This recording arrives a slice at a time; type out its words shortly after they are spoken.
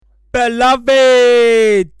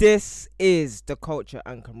beloved, this is the Culture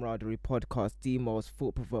and Camaraderie podcast, the most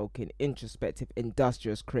thought-provoking, introspective,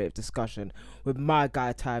 industrious, creative discussion with my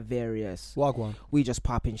guy Tiberius. Wagwan. We just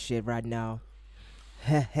popping shit right now.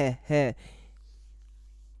 Heh heh heh.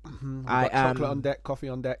 I am chocolate on deck, coffee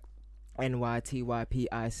on deck.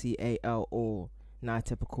 NYTYPICALO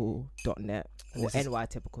nytypical.net or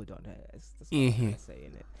nytypical.net. That's what I'm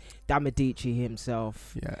saying it. Damadici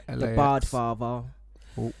himself, the Bard Father,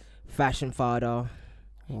 Fashion Father,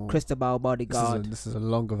 Cristobal Bodyguard. This is a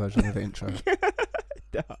longer version of the intro.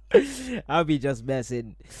 I'll be just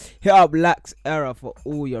messing. Hit up Lax Era for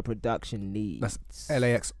all your production needs. That's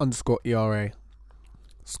LAX_ERA.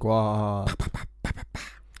 Squad.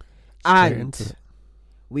 And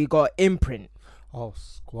we got Imprint. Oh,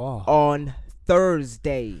 Squad. On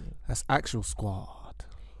Thursday. That's actual Squad.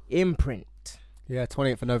 Imprint. Yeah,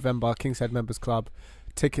 28th of November, King's Head Members Club.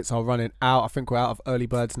 Tickets are running out. I think we're out of early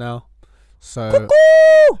birds now. So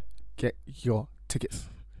Cuckoo! Get your tickets.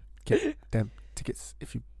 Get them tickets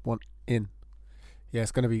if you want in. Yeah,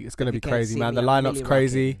 it's gonna be crazy, man. The lineup's really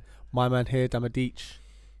crazy. Rocking. My man here, Damadici.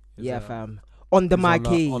 Yeah, fam. On the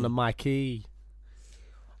Mikey. On the Mikey.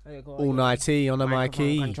 All nighty on the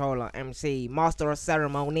Mikey. Controller, MC, Master of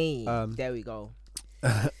Ceremony. There we go.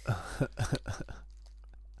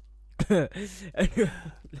 Let's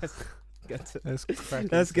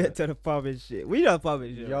get to the pub and shit. We know pub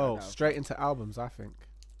and shit. Yo, right straight into albums, I think.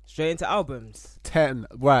 Straight into albums. 10.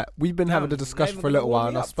 Right, we've been having a discussion for a little while,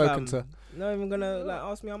 and I've spoken to. Not even gonna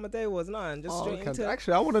ask me how my day was. Nothing. Just straight into.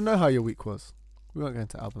 Actually, I want to know how your week was. We won't go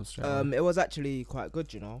into albums straight. It was actually quite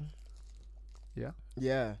good, you know. Yeah.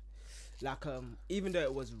 Yeah. Like even though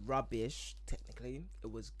it was rubbish, technically, it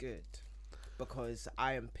was good because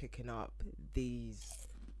I am picking up these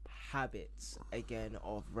habits again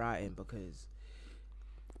of writing, because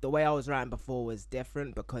the way I was writing before was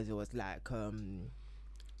different, because it was like a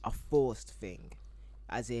forced thing,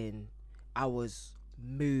 as in I was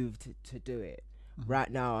moved to do it. Right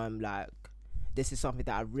now I'm like, this is something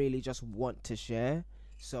that I really just want to share,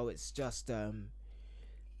 so it's just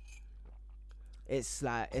it's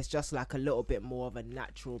just like a little bit more of a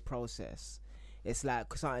natural process. It's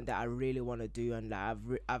like something that I really want to do, and like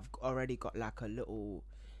I've already got like a little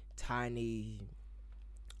tiny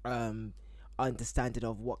understanding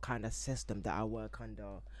of what kind of system that I work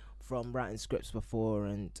under, from writing scripts before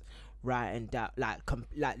and writing that like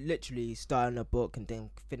literally starting a book and then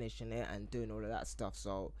finishing it and doing all of that stuff.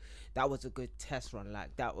 So that was a good test run.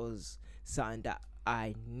 Like that was something that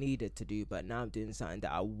I needed to do, but now I'm doing something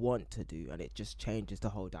that I want to do, and it just changes the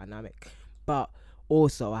whole dynamic. But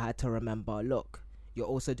also I had to remember, look, you're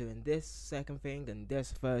also doing this second thing and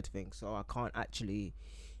this third thing, so I can't actually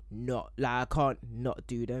I can't not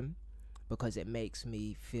do them, because it makes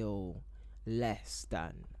me feel less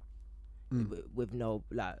than with a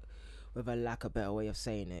lack of better way of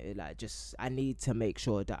saying it. Like, just I need to make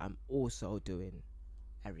sure that I'm also doing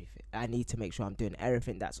everything. I need to make sure I'm doing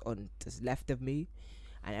everything that's on this left of me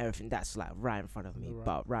and everything that's like right in front of me. Right.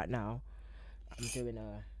 But right now I'm doing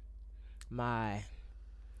my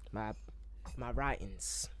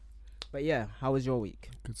writings. But yeah, how was your week?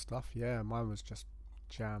 Good stuff. Yeah, mine was just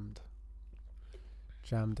jammed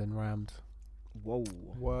and rammed. Whoa.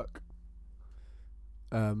 Work.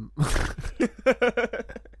 Oh,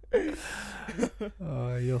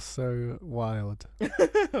 you're so wild.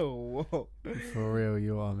 Whoa. For real,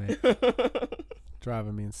 you are, mate.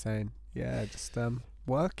 Driving me insane. Yeah, just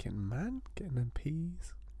working, man. Getting them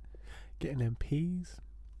peas.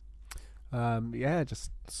 Yeah,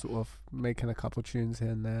 just sort of making a couple tunes here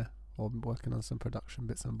and there, or working on some production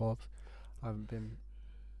bits and bobs. I haven't been.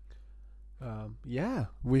 Yeah,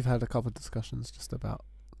 we've had a couple of discussions just about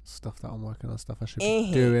stuff that I'm working on, stuff I should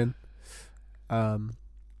be doing. But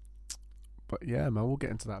yeah, man, we'll get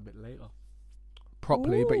into that a bit later,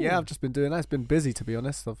 properly. Ooh. But yeah, I've just been doing that. It's been busy, to be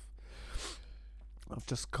honest. I've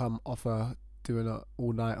just come off doing an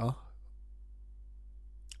all-nighter.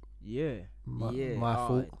 Yeah. My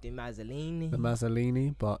fault. The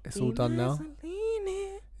Mazzolini, but it's all done now.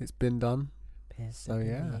 It's been done. So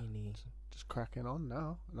yeah, just cracking on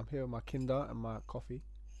now, and I'm here with my Kinder and my coffee.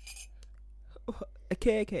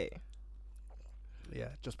 Okay.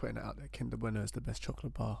 Yeah, just putting it out there. Kinder Bueno is the best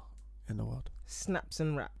chocolate bar in the world. Snaps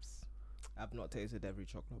and wraps. I've not tasted every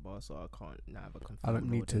chocolate bar, so I can't neither confirm I don't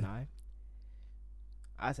need to deny.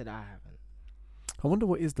 I said I haven't. I wonder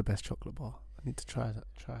what is the best chocolate bar. I need to try that.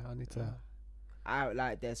 I need to.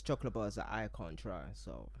 There's chocolate bars that I can't try,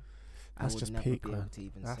 so that's I would just never peak, be man. able to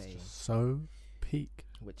even That's say. Just so peak.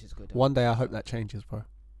 Which is good. One day I hope that changes, bro.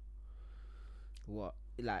 What?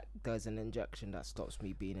 Like, there's an injection that stops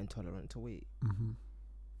me being intolerant to wheat. Mm-hmm.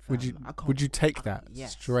 Would you Fam, I can't- would you take that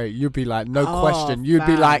yes. straight? You'd be like, no Oh, question. You'd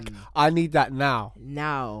be like, fam. I need that now.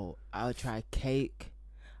 Now I'll try cake.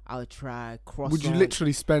 I'll try croissant. Would you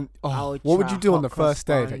literally spend? I'll What would try you do on hot the first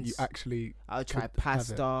day that croissants. you actually? I'll try could have it?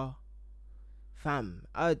 pasta. Fam,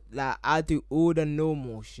 I do all the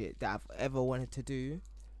normal shit that I've ever wanted to do.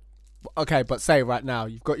 Okay, but say right now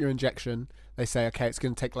you've got your injection. They say, okay, it's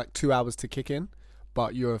going to take like 2 hours to kick in,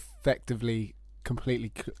 but you're effectively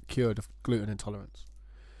completely cured of gluten intolerance.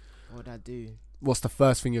 What'd I do? What's the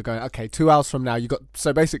first thing you're going? Okay, 2 hours from now, you got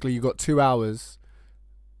 2 hours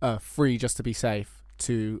free just to be safe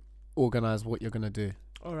to organize what you're gonna do.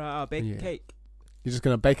 All right, I'll bake Yeah. a cake. You're just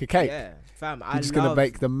gonna bake a cake. Yeah, fam. You're just gonna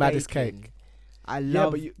bake the maddest baking. cake. I Yeah,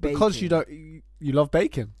 love but because you baking. don't, you love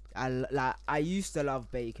baking. I used to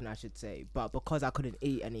love baking, I should say, but because I couldn't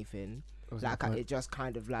eat anything, like it just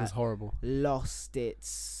kind of it like was horrible. lost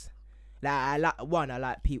its. Like I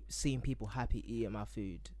like seeing people happy eating my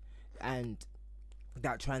food, and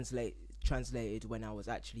that translated when I was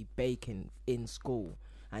actually baking in school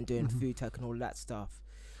and doing food tech and all that stuff.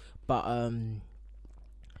 But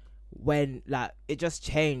when like it just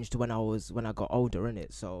changed when I got older,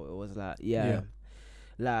 innit? So it was like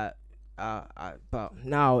like but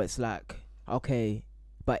now it's like, okay,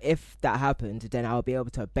 but if that happened, then I'll be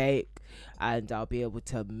able to bake and I'll be able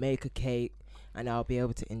to make a cake and I'll be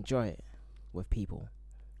able to enjoy it with people,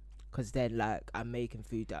 because then like I'm making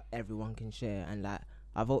food that everyone can share, and like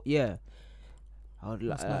I would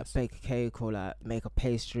like nice. bake a cake or like make a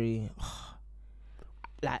pastry,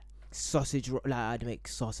 like sausage like I'd make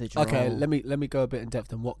sausage Okay, roll. let me go a bit in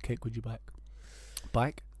depth. And what cake would you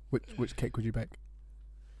bake? Which cake would you bake?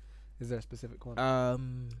 Is there a specific one?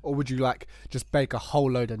 Or would you like just bake a whole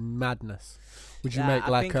load of madness? Would you make I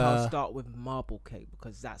like think a? I'll start with marble cake,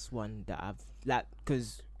 because that's one that I've like,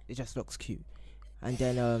 because it just looks cute, and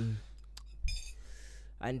then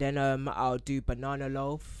I'll do banana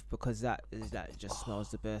loaf, because that just smells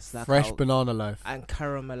the best. Like fresh banana loaf. and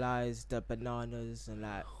caramelize the bananas and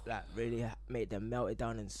like really make them melt it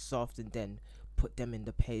down and soft, and then put them in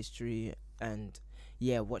the pastry and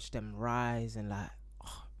watch them rise, and like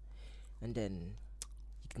and then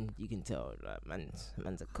you can tell like man's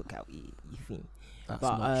a cookout, you think. That's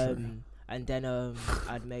But not true. and then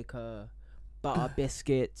I'd make butter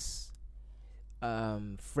biscuits,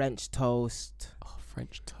 French toast, Oh,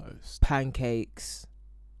 French toast. pancakes.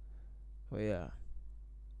 Well, yeah.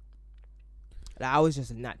 Like, I was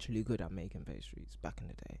just naturally good at making pastries back in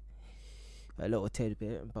the day. A little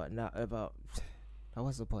tidbit, but not about.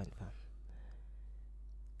 What's the point, fam?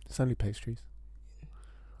 It's only pastries.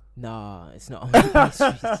 Nah, it's not only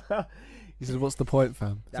pastries. You said, what's the point,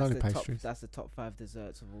 fam? It's only the pastries. That's the top 5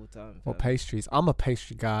 desserts of all time. Or fam. pastries. I'm a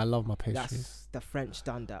pastry guy. I love my pastries. That's the French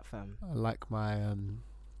done that, fam. I like my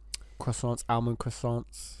croissants, almond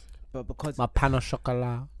croissants, But because my pain au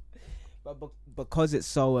chocolat. because it's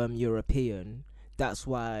so European, that's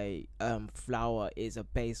why flour is a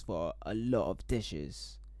base for a lot of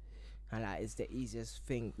dishes, and like it's the easiest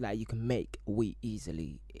thing like you can make wheat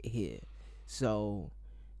easily here. So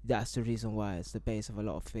that's the reason why it's the base of a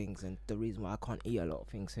lot of things, and the reason why I can't eat a lot of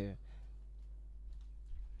things here.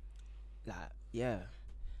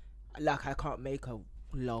 Like I can't make a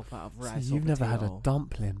loaf out of rice. So you've or never had a potato.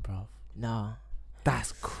 dumpling, bruv. Nah.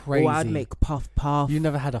 That's crazy. Or I'd make puff. You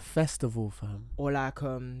never had a festival, fam. Or like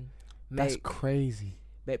That's make crazy.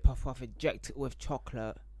 puff, inject it with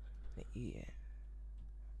chocolate, and eat it.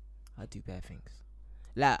 I do bad things.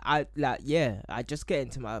 I just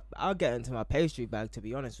I'll get into my pastry bag, to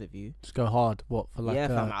be honest with you. Just go hard. What for like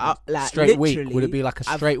fam, a straight week? Would literally, it be like a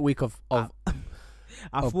straight week of I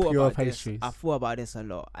of thought pure about pastries? this. I thought about this a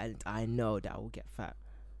lot, and I know that I will get fat.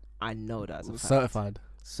 I know that's a fact.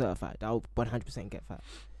 certified? I'll 100% get fat,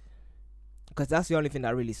 because that's the only thing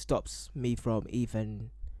that really stops me from even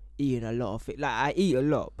eating a lot of it. Like I eat a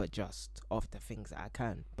lot, but just of the things that I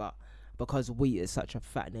can. But because wheat is such a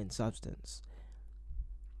fattening substance,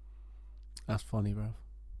 That's funny, bro.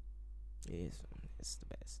 it is. It's the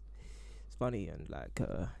best. It's funny and like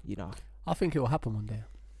I think it will happen one day.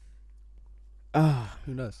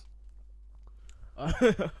 Who knows? All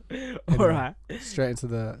right. Straight into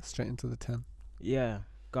the 10. Yeah.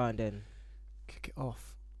 Go on then. Kick it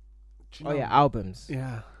off. Albums.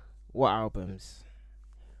 Yeah. What albums?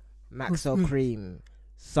 Maxwell Cream,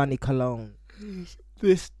 Sonny Cologne.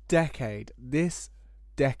 This decade.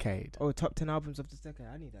 Oh, top 10 albums of this decade.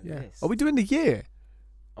 I need that Yeah. list. Are we doing the year?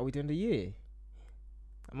 Are we doing the year?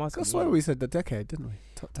 I'm asking. I swear we said the decade, didn't we?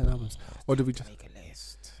 Top 10 albums. Or did we just? make a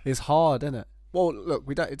list? It's hard, isn't it? Well, look,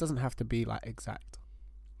 we don't. It doesn't have to be like exact.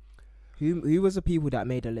 Who was the people that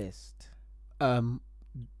made a list?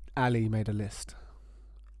 Ali made a list.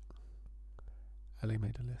 Ali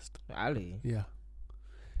made a list. Ali? Yeah.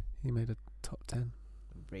 He made a top 10.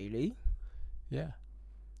 Really? Yeah.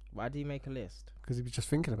 Why do you make a list? Because he was just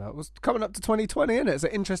thinking about it. Was coming up to 2020, isn't it? It's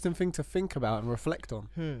an interesting thing to think about and reflect on.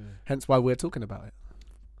 Hence why we're talking about it.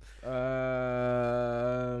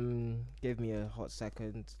 Give me a hot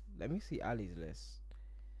second. Let me see Ali's list.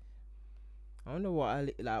 I don't know what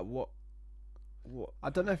Ali what. I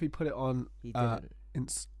don't know if he put it on. He didn't.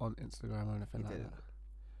 On Instagram or anything like that.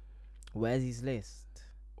 Where's his list?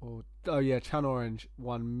 Oh yeah, Channel Orange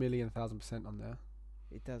 1,000,000% on there.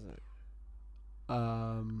 It doesn't.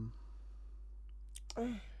 A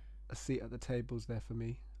seat at the table's there for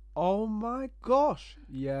me. Oh my gosh!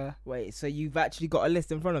 Yeah. Wait, so you've actually got a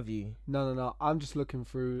list in front of you? No. I'm just looking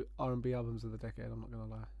through R&B albums of the decade. I'm not gonna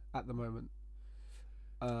lie. At the moment.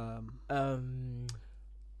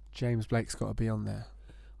 James Blake's got to be on there.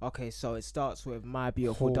 Okay, so it starts with My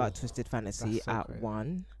Beautiful Dark Twisted Fantasy at great.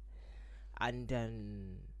 1, and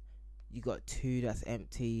then you got 2 that's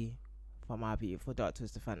empty for My Beautiful Dark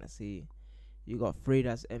Twisted Fantasy. You got 3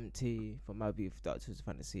 that's empty for My Beautiful Dark Twisted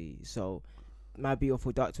Fantasy. So My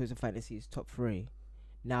Beautiful Dark Twisted Fantasy is top 3.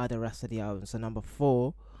 Now the rest of the albums. So number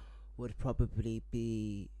 4 would probably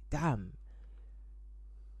be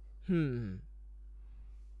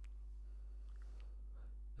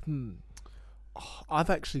I've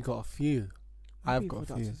actually got a few. I've got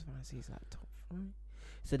a few. Like top 3.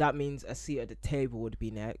 So that means A Seat at the Table would be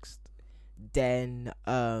next. Then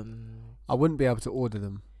I wouldn't be able to order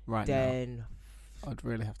them right now. Then I'd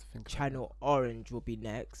really have to think. Channel Orange will be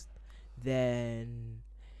next. Then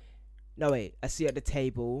no wait, A Seat at the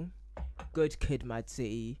Table, Good Kid, Mad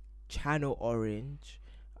City, Channel Orange.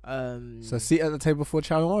 So Seat at the Table for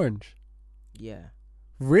Channel Orange. Yeah.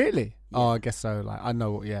 Really? Yeah. Oh, I guess so. Like I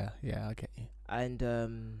know. Yeah, I get you. And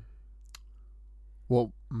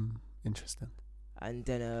well, interesting. And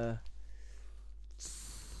then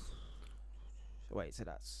wait, so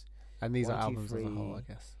that's. And these 1, are 2, albums 3, as a whole, I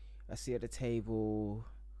guess. A Seat at the Table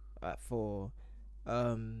at 4.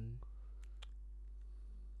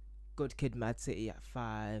 Good Kid, Mad City at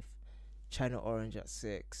 5. Channel Orange at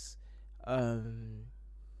 6. What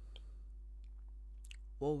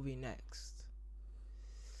will be next?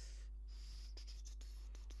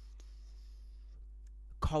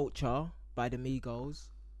 Culture by the Migos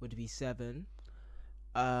would be 7.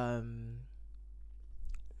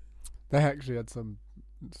 They actually had some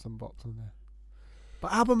bops on there.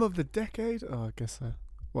 But album of the decade? Oh, I guess so.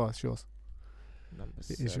 Well, it's yours. Number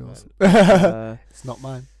 7. It is yours. It's not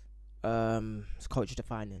mine. It's culture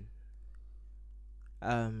defining.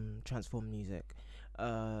 Transform music.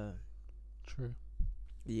 True.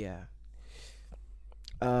 Yeah.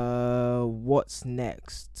 What's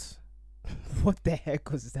next? What the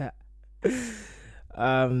heck was that? Don't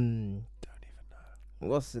even know.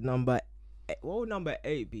 What's the number? What would number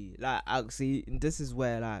 8 be? Like, actually, this is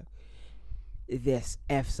where like this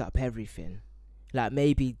f's up everything. Like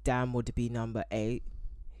maybe Damn would be number 8.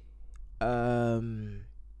 Oh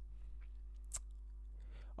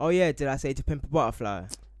yeah, did I say To Pimp a Butterfly?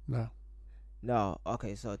 No.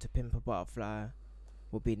 Okay, so To Pimp a Butterfly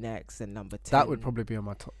would be next, and number 10. That would probably be on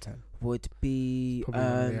my top 10. Would be probably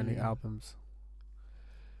one of the only albums.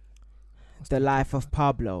 The Life of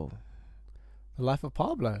Pablo. The Life of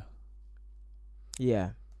Pablo. Yeah.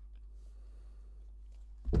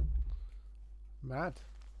 Mad.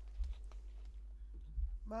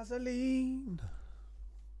 Mazzoline.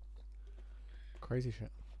 Crazy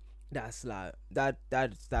shit. That's like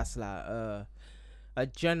that's like a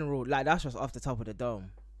general, like that's just off the top of the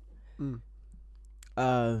dome.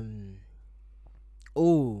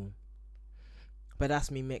 But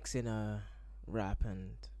that's me mixing rap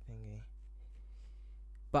and thingy.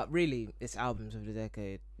 But really, it's albums of the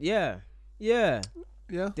decade. Yeah. Did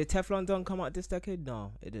Teflon Don come out this decade?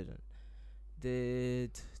 No, it didn't.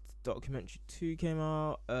 Did Documentary 2 came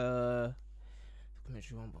out? Documentary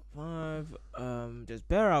 1.5. There's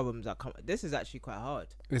bare albums that come. This is actually quite hard.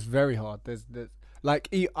 It's very hard. There's like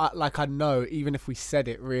I know even if we said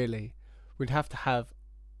it, really, we'd have to have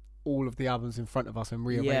all of the albums in front of us and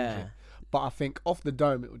rearrange it. But I think off the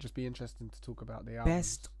dome, it would just be interesting to talk about the albums.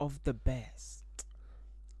 Best of the best.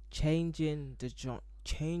 Changing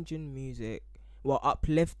music, well,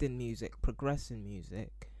 uplifting music, progressing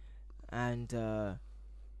music, and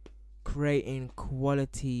creating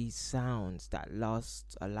quality sounds that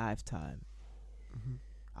last a lifetime. Mm-hmm.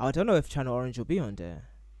 I don't know if Channel Orange will be on there.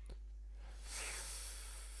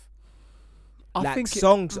 I think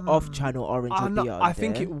songs off Channel Orange will be on there. I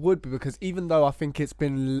think it would be, because even though I think it's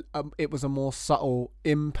been, it was a more subtle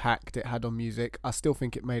impact it had on music, I still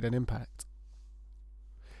think it made an impact.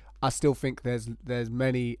 I still think there's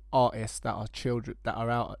many artists that are children that are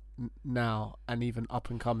out now and even up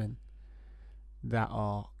and coming that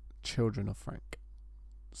are children of Frank,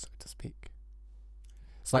 so to speak.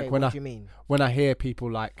 It's like what do you mean? when I hear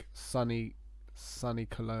people like Sonny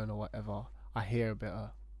Cologne or whatever, I hear a bit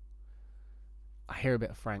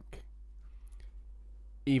of Frank.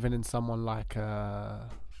 Even in someone like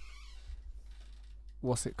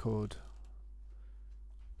what's it called?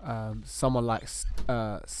 Someone like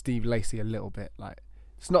Steve Lacy a little bit. Like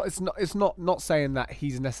it's not saying that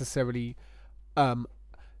he's necessarily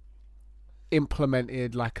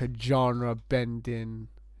implemented like a genre bending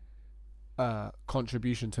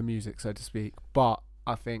contribution to music, so to speak, but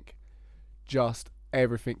I think just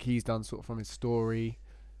everything he's done sort of from his story,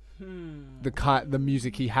 the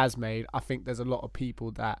music he has made, I think there's a lot of people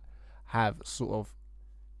that have sort of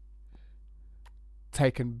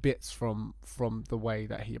taken bits from the way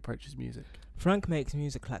that he approaches music. Frank makes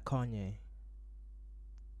music like Kanye.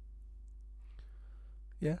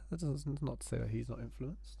 Yeah, that's not to say that he's not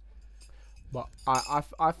influenced, but I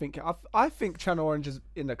think Channel Orange is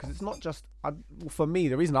in there because it's not just for me.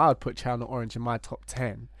 The reason I would put Channel Orange in my top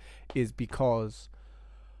 10 is because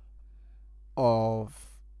of.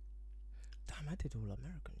 Damn, I did all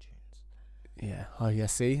American tunes. Yeah. Oh yeah.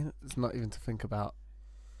 See, it's not even to think about.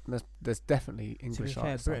 There's definitely English. To be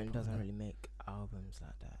fair, Britain doesn't really make albums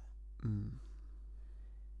like that.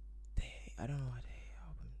 I don't know why they hate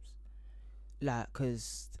albums. Like,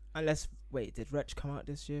 cause did Wretch come out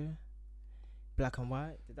this year? Black and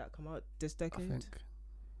White, did that come out this decade? I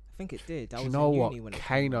think it did. Do you know what?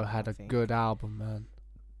 Kano had a good album, man.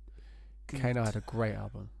 Kano had a great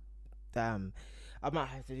album. Damn, I might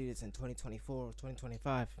have to do this in 2024 or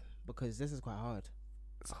 2025 because this is quite hard.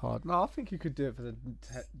 It's hard. No, I think you could do it for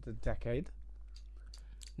the decade.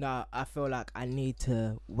 No, I feel like I need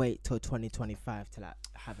to wait till 2025 to like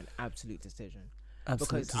have an absolute decision.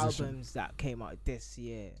 Because albums that came out this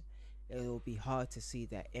year, it will be hard to see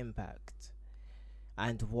their impact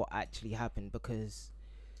and what actually happened. Because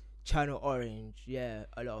Channel Orange, yeah,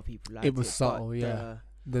 a lot of people liked it. It was subtle, yeah.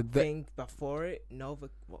 The thing before it,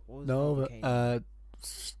 Nova, what was Nova?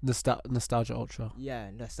 Nostalgia Ultra.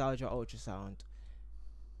 Yeah, Nostalgia Ultrasound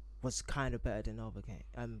was kind of better than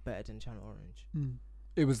better than Channel Orange.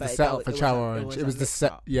 It was the setup for Channel Orange. It was the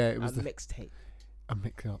set. Yeah, it was the mixtape. A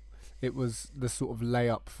mix up. It was the sort of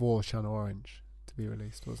layup for Channel Orange to be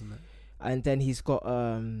released, wasn't it? And then he's got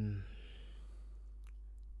the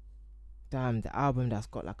album that's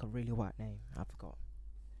got like a really white name. I forgot.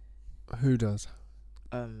 Who does?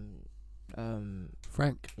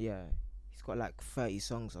 Frank. Yeah, he's got like 30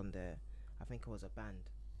 songs on there. I think it was a band.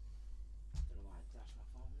 I don't know why I dashed my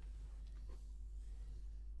phone.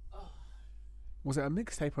 Was it a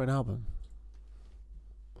mixtape or an album?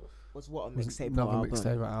 Was what a mixtape? Not a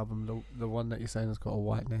mixtape or album. The one that you're saying has got a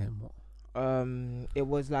white name. What? It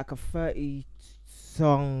was like a 30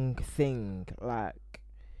 song thing. Like,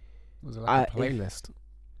 was it like a playlist?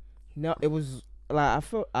 No, it was like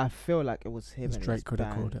I feel like it was him. Drake could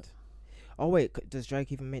have called it. Oh wait, does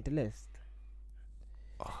Drake even make the list?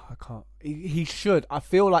 Oh, I can't. He should. I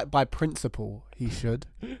feel like by principle he should,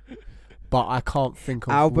 but I can't think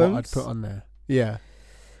of albums? What I'd put on there. Yeah.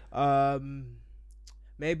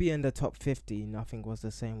 Maybe in the top 50, Nothing Was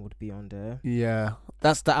the Same would be on there. Yeah,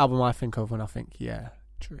 that's the album I think of when I think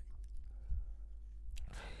true.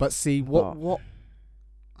 But see what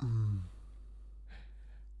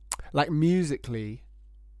like musically,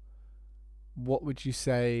 what would you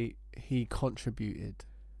say he contributed?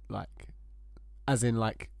 Like, as in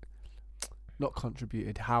like, not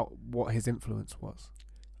contributed. What his influence was?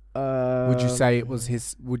 Would you say it was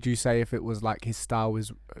his? Would you say if it was like his style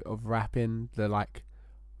was of rapping, the like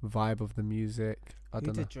vibe of the music? I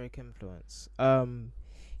don't know. Who did Drake influence?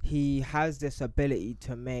 He has this ability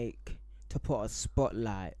to put a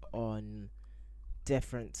spotlight on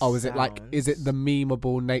different sounds. Is it the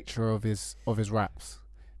memeable nature of his raps?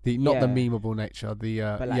 Not the memeable nature, the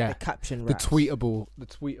caption raps. The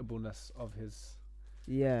tweetableness of his.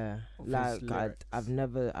 Yeah, like I've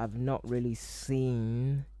not really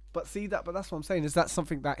seen. But that's what I'm saying. Is that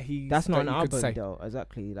something that he? That's not an album though.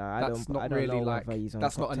 Exactly. Like, that's not really like.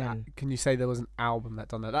 That's not an. Can you say there was an album that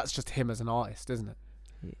done that? That's just him as an artist, isn't it?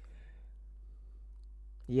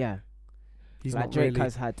 Yeah. He's like not Drake really.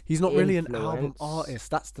 Has had he's not really an influence. album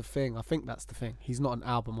artist. That's the thing. I think that's the thing. He's not an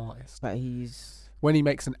album artist. But he's. When he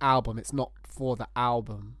makes an album, it's not for the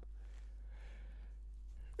album.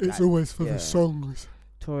 It's like, always for the songs.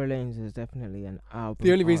 Tory Lanez is definitely an album.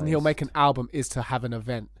 The only reason he'll make an album is to have an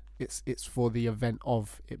event. It's for the event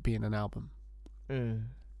of it being an album.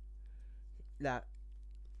 Like,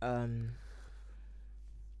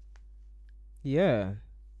 Yeah.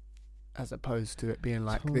 As opposed to it being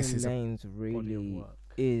like, Tory this is Lanez a body of really work.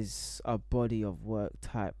 is a body of work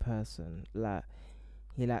type person. Like,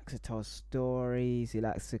 he likes to tell stories. He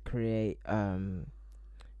likes to create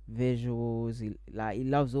visuals. He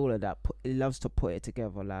loves all of that. He loves to put it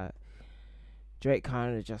together. Like, Drake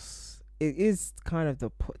kind of just, it is kind of the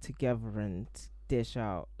put together and dish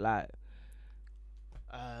out. Like,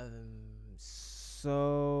 so,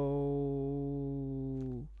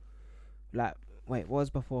 like, wait, what was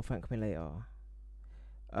before Thank Me Later?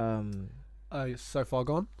 So Far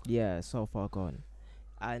Gone. Yeah, So Far Gone.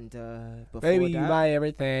 And before Baby, that, you buy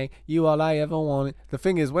everything. You all I ever wanted. The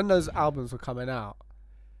thing is, when those albums were coming out,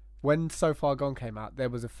 when So Far Gone came out, there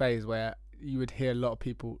was a phase where you would hear a lot of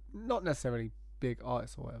people, not necessarily big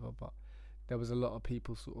artists or whatever, but there was a lot of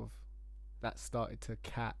people sort of that started to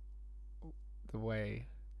cat the way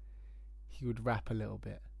he would rap a little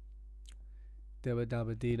bit. You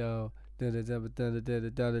know,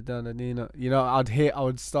 I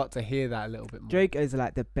would start to hear that a little bit more. Drake is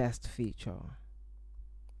like the best feature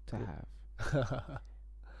to have.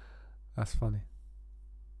 That's funny.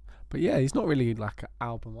 But yeah, he's not really like an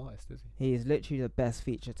album artist, is he? He is literally the best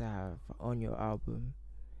feature to have on your album.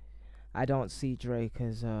 I don't see Drake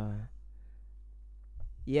as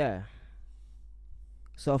yeah.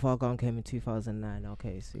 So Far Gone came in 2009.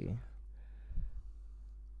 Okay, see.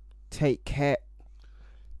 Take Care.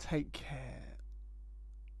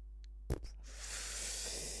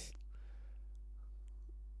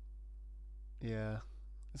 Yeah,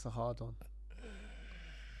 it's a hard one.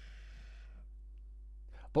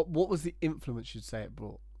 But what was the influence you'd say it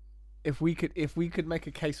brought? If we could make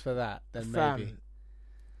a case for that, then maybe.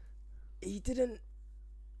 He didn't.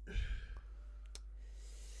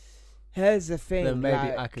 Here's the thing. Then maybe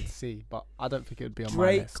like, I could see, but I don't think it would be on my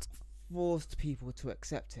Drake list. forced people to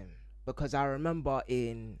accept him, because I remember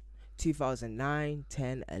in 2009,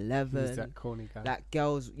 10, 11, He's that corny guy. like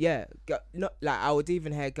girls, not like I would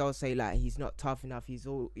even hear girls say like he's not tough enough, he's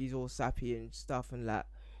all sappy and stuff, and like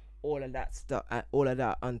all of that stuff,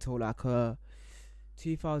 until like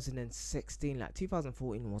 2016, like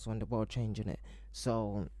 2014 was when the world changed, it.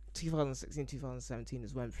 So 2016, 2017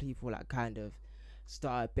 is when people like kind of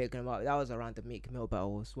started bigging him up. That was around the Meek Mill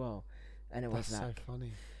battle as well, and it was That's like, so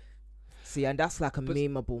funny. see, and that's like a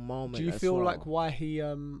memeable moment. Do you as feel well. like why he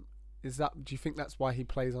is that? Do you think that's why he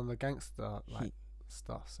plays on the gangster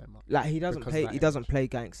stuff so much? Like he doesn't Because play. of that He doesn't play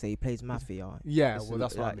gangster. He plays mafia. Yeah, It's well,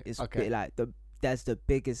 that's what I like, mean. it's Okay. like there's the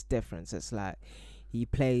biggest difference. It's like he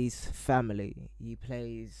plays family. He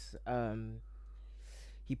plays a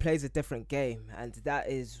different game, and that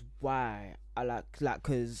is why I like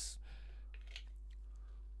cause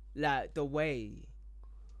like the way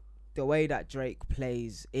that Drake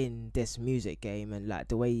plays in this music game, and like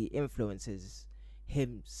the way he influences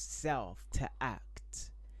himself to act,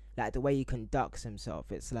 like the way he conducts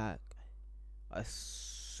himself, it's like a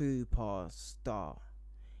superstar.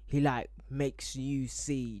 He like makes you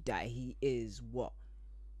see that he is what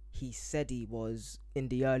he said he was in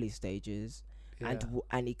the early stages,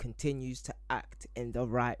 and he continues to act in the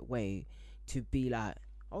right way to be like,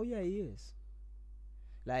 oh yeah, he is.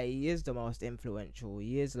 Like, he is the most influential.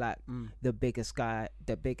 He is like the biggest guy,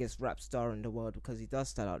 the biggest rap star in the world, because he does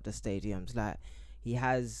sell out the stadiums. Like, he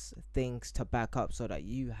has things to back up so that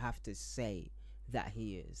you have to say that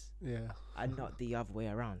he is. Yeah. And not the other way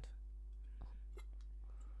around.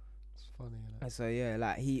 It's funny, isn't it? And so yeah,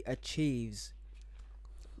 like he achieves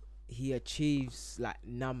like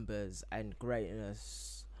numbers and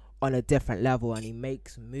greatness on a different level, and he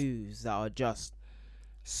makes moves that are just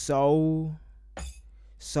so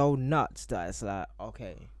nuts that it's like,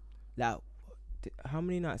 okay, like how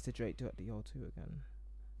many nights did Drake do at the O2 again?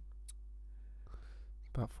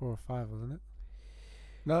 About 4 or 5, wasn't it?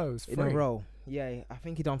 No, it was 3 in a row. Yeah, I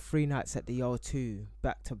think he done 3 nights at the O2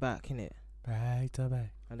 back to back, innit? Back to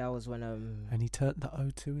back. And that was when and he turned the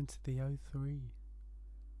O2 into the O3.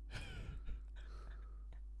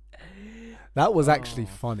 That was actually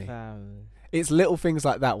funny. Fam. It's little things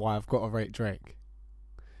like that why I've got to rate Drake.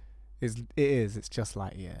 It's just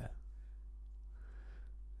like, yeah,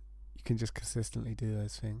 you can just consistently do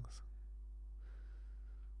those things.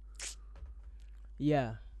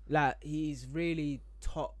 Yeah, like he's really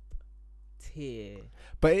top tier.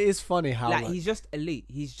 But it is funny how like he's just elite.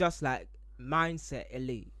 He's just like mindset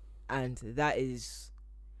elite, and that is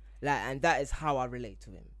how I relate to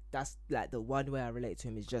him. That's like the one way I relate to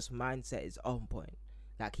him is just mindset is on point.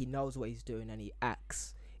 Like he knows what he's doing and he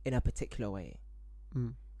acts in a particular way.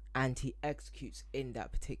 And he executes in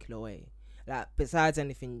that particular way. Like besides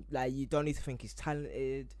anything, like you don't need to think he's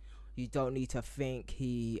talented. You don't need to think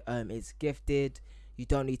he is gifted. You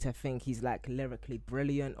don't need to think he's like lyrically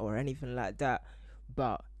brilliant or anything like that,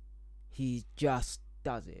 but he just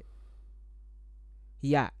does it.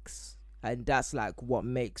 He acts, and that's like what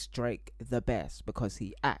makes Drake the best, because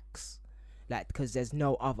he acts. Like, because there's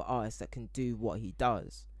no other artist that can do what he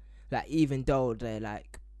does. Like, even though they're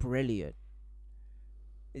like brilliant,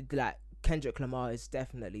 like Kendrick Lamar is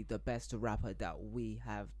definitely the best rapper that we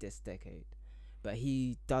have this decade, but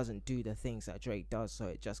he doesn't do the things that Drake does, so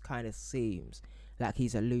it just kind of seems like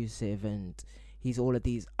he's elusive and he's all of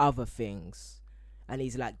these other things, and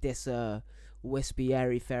he's like this wispy,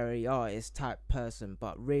 airy fairy artist type person,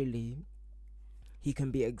 but really he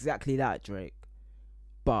can be exactly that Drake,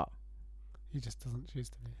 but he just doesn't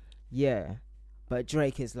choose to be. Yeah, but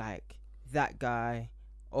Drake is like that guy,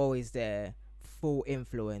 always there, full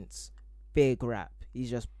influence, big rap.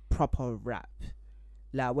 He's just proper rap.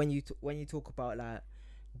 Like when you talk about like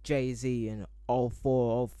Jay-Z and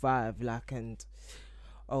 04, 05, like, and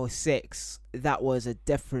 06, that was a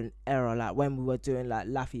different era. Like when we were doing like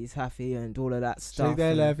Laffy Taffy and all of that stuff.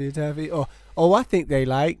 They Laffy Taffy. Oh, I think they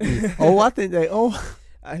like me. I think they.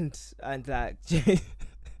 And like.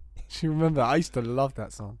 Do you remember? I used to love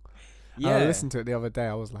that song. Yeah. I listened to it the other day.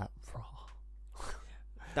 I was like, bro.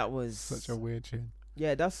 That was such a weird tune.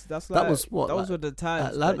 Yeah, that's like, that was what. Those were the times.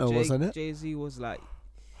 Atlanta, wasn't it? Jay-Z was like.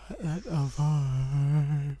 I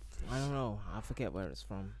don't know. I forget where it's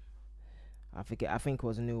from. I forget. I think it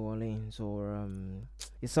was New Orleans or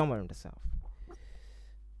it's somewhere in the South.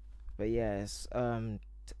 But yes,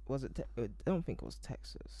 was it? I don't think it was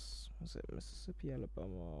Texas. Was it Mississippi,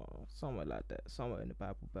 Alabama, somewhere like that? Somewhere in the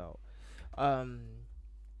Bible Belt.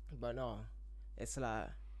 But no, it's like.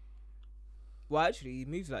 Well, actually, he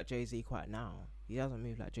moves like Jay-Z quite now. He doesn't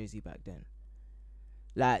move like Jay-Z back then.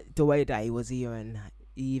 Like the way that he was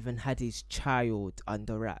even had his child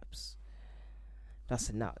under wraps.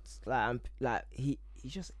 That's nuts. Like he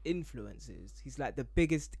just influences. He's like the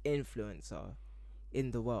biggest influencer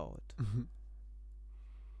in the world. Mm-hmm.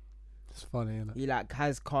 It's funny, isn't it? He like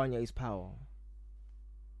has Kanye's power,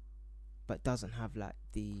 but doesn't have like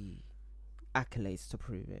the accolades to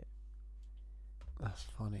prove it. That's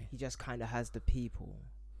funny. He just kind of has the people.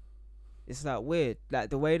 It's like weird. Like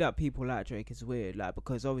the way that people like Drake is weird. Like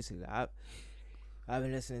because obviously like I've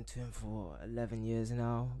been listening to him for 11 years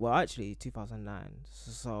now. Well, actually 2009.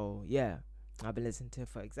 So yeah, I've been listening to him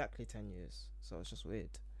for exactly 10 years. So it's just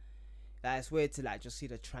weird. Like it's weird to like just see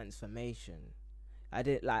the transformation. I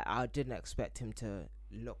didn't expect him to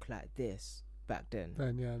look like this back then.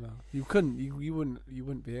 Then yeah, no, you couldn't. You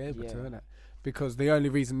wouldn't be able to, innit? Because the only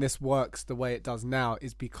reason this works the way it does now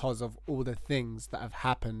is because of all the things that have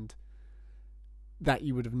happened that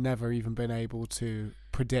you would have never even been able to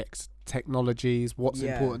predict. Technologies, what's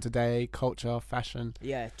important today, culture, fashion.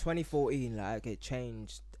 Yeah, 2014, like it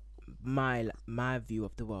changed my view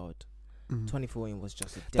of the world. 2014 was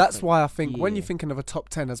just a different That's why I think year. When you're thinking of a top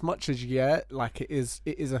 10, as much as like it is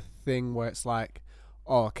a thing where it's like,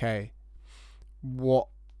 oh, okay,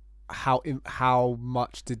 how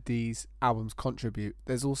much did these albums contribute?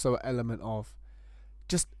 There's also an element of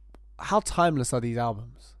just how timeless are these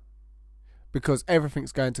albums, because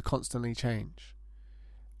everything's going to constantly change.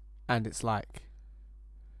 And it's like,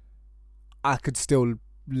 I could still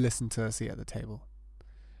listen to a Seat at the Table.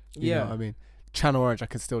 You know what I mean? Channel Orange I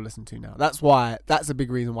could still listen to now. That's a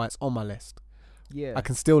big reason why it's on my list. Yeah. I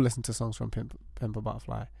can still listen to songs from Pimp a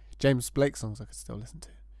Butterfly. James Blake songs I could still listen to.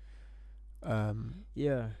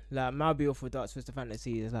 Yeah. Like My Beautiful Dark Twisted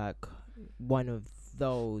Fantasy is like one of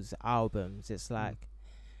those albums. It's like,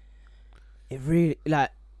 it really,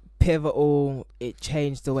 like, pivotal. It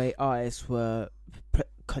changed the way artists were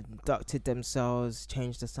conducted themselves,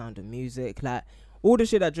 changed the sound of music, like all the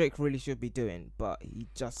shit that Drake really should be doing, but he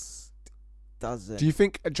just doesn't. Do you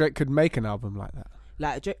think Drake could make an album like that?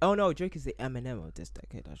 Like Drake is the Eminem of this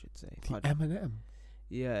decade, I should say. Eminem?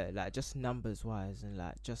 Yeah, like just numbers wise, and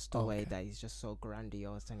like just the way that he's just so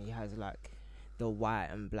grandiose, and he has like the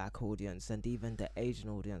white and black audience and even the Asian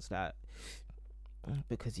audience, like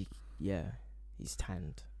because he's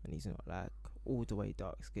tanned and he's not like all the way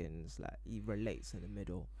dark skinned. It's like he relates in the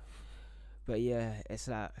middle. But yeah, it's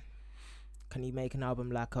like, can he make an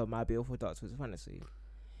album like My Beautiful Dark Twisted Fantasy?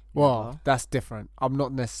 Well, that's different. I'm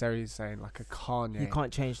not necessarily saying like a Kanye. He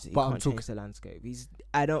can't change the landscape.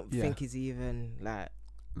 I don't think he's even like.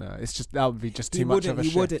 No, it's just that would be just too much of a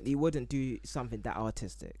shift. He wouldn't do something that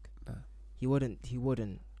artistic. No. He wouldn't.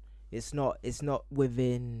 It's not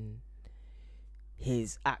within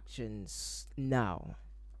his actions now.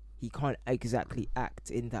 He can't exactly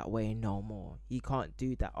act in that way no more. He can't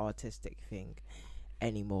do that artistic thing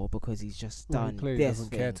anymore because he's just done he clearly this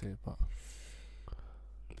doesn't thing. care to, but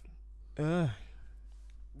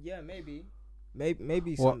Yeah, maybe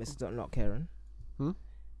some it's not caring.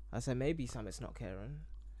 I said maybe some it's not caring,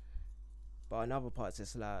 but on other parts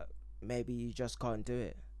it's like maybe you just can't do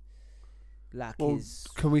it. Like,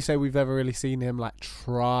 can we say we've ever really seen him like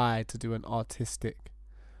try to do an artistic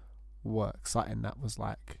work, something that was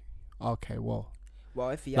like, okay, well,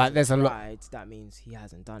 if he hasn't tried, that means he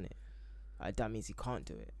hasn't done it. That means he can't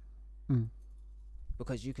do it.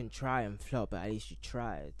 Because you can try and flop, but at least you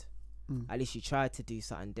tried. At least you tried to do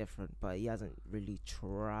something different, but he hasn't really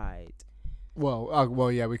tried.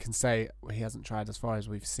 Well, yeah, we can say he hasn't tried as far as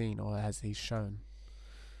we've seen, or as he's shown.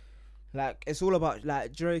 Like, it's all about,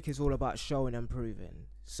 like, Drake is all about showing and proving.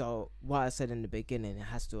 So, what I said in the beginning, it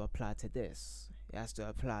has to apply to this. It has to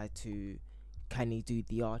apply to, can he do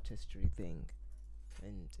the artistry thing?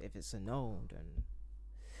 And if it's a no, then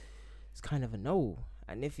it's kind of a no.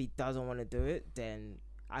 And if he doesn't want to do it, then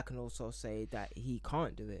I can also say that he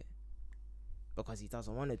can't do it. Because he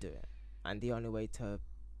doesn't want to do it. And the only way to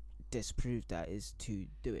disprove that is to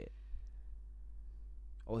do it.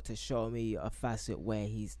 Or to show me a facet where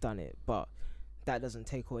he's done it. But that doesn't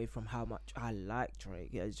take away from how much I like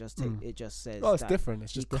Drake. It just says it's different.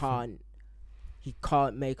 It's just different. He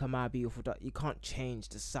can't make a My Beautiful Dark. You can't change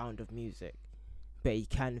the sound of music, but he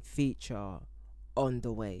can feature on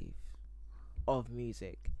the wave of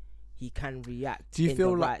music. He can react. Do you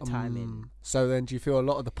feel the right timing? So then, do you feel a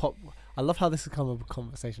lot of the pop? I love how this has come up a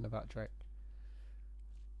conversation about Drake.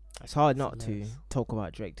 It's hard not to talk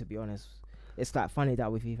about Drake, to be honest. It's like funny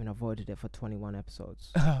that we've even avoided it for 21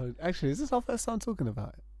 episodes. Oh, actually, is this our first time talking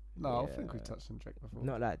about it? No, I think we've touched on Drake before.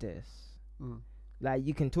 Not like this. Like,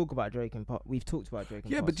 you can talk about Drake in pop. We've talked about Drake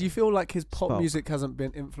in pop. Yeah, but do you feel like his pop music hasn't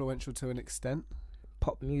been influential to an extent?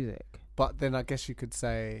 Pop music. But then I guess you could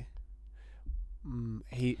say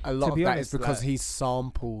a lot of that is because he's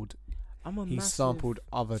sampled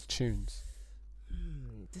other tunes.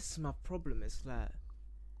 This is my problem. It's like,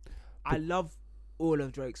 I love all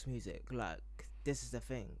of Drake's music. Like, this is the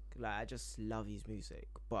thing. Like, I just love his music.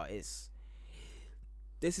 But this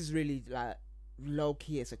is really, like, low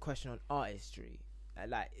key. It's a question on artistry.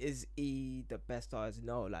 Like, is he the best artist?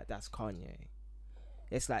 No, like, that's Kanye.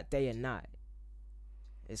 It's like day and night.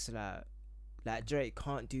 It's like Drake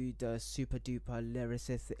can't do the super duper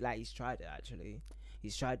lyricist. Like, he's tried it, actually.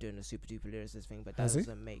 He's tried doing the super duper lyricist thing, but that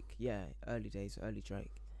doesn't make. Yeah, early Drake.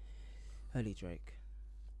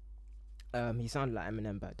 He sounded like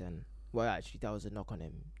Eminem back then. Well, actually, that was a knock on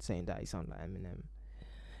him, saying that he sounded like Eminem.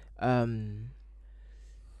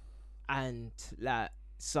 And like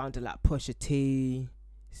sounded like Pusha T,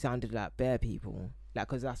 sounded like Bear People, like,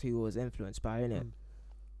 cause that's who he was influenced by, innit?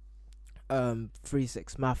 3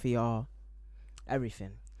 6 Mafia,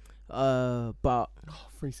 everything. But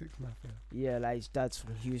 3 6 Mafia. Yeah, like his dad's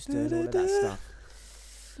from Houston, all of that stuff.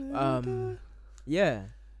 Yeah,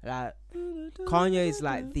 like Kanye is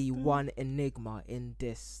like the one enigma in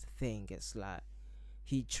this thing. It's like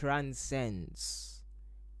he transcends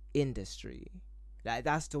industry. Like,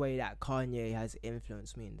 that's the way that Kanye has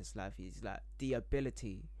influenced me in this life. He's like the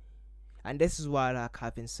ability, and this is why, like,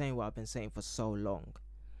 I've been saying what I've been saying for so long,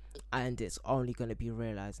 and it's only gonna be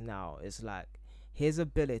realized now. It's like his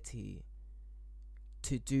ability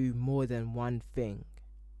to do more than one thing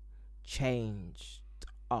changed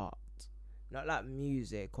art. Not like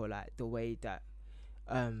music or like the way that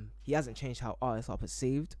he hasn't changed how artists are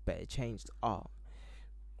perceived, but it changed art.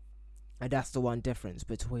 And that's the one difference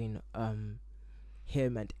between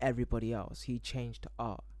him and everybody else. He changed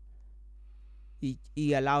art.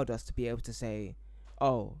 He allowed us to be able to say,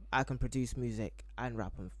 oh, I can produce music and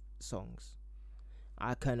rap on songs.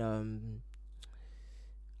 I can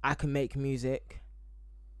make music.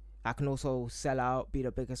 I can also sell out, be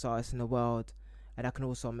the biggest artist in the world, and I can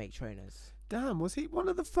also make trainers. Damn, was he one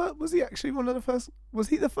of the first? Was he actually one of the first? Was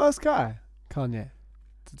he the first guy, Kanye,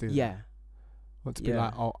 to do that? Yeah. What, to be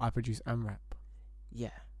like, oh, I produce and rap. Yeah.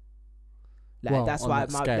 Like, that's why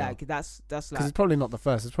that's like, because it's probably not the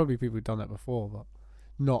first. There's probably people who've done that before, but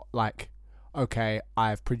not like, okay,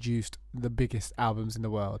 I've produced the biggest albums in the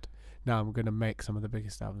world. Now I'm gonna make some of the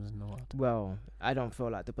biggest albums in the world. Well, I don't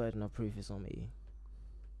feel like the burden of proof is on me.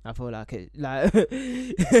 I feel like it, like,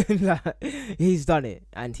 like, he's done it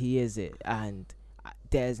and he is it, and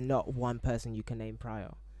there's not one person you can name prior,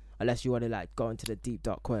 unless you want to like go into the deep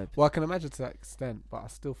dark web. Well, I can imagine to that extent, but I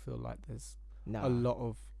still feel like there's a lot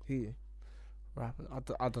of rappers.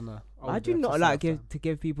 I don't know. I do not like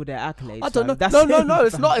give people their accolades. I don't know. No.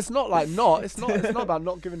 It's not like not. It's not about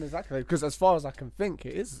not giving his accolades, because as far as I can think,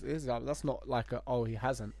 it is. That's not like he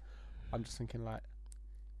hasn't. I'm just thinking like,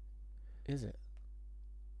 is it?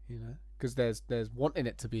 You know, because there's wanting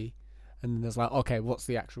it to be, and then there's like, okay, what's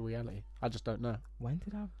the actual reality? I just don't know. When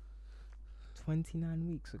did I? 29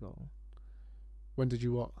 weeks ago. When did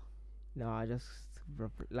you what? No, I just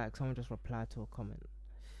like someone just replied to a comment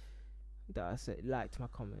that I said liked my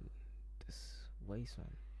comment. This waste, man.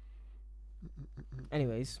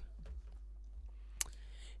 Anyways,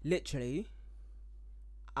 literally,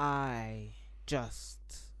 I just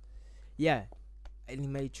and he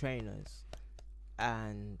made trainers,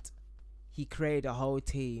 and he created a whole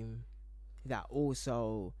team that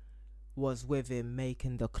also was with him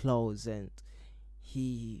making the clothes, and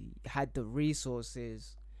he had the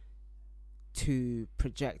resources to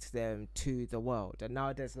project them to the world. And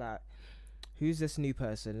now there's like, who's this new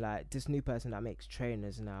person? Like this new person that makes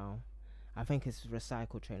trainers now. I think it's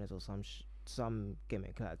recycled trainers or some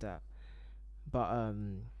gimmick like that. But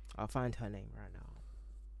I'll find her name right now,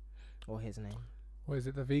 or his name. What is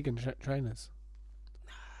it? The vegan trainers?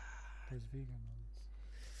 Those vegan ones.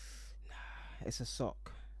 It's a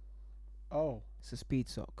sock. Oh, it's a speed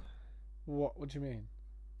sock. What do you mean?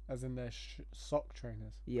 As in their sock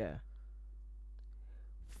trainers? Yeah.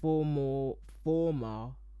 Former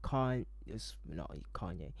Kanye,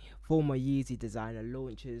 former Yeezy designer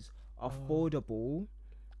launches affordable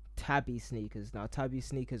tabby sneakers. Now, tabby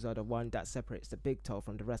sneakers are the one that separates the big toe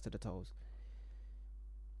from the rest of the toes.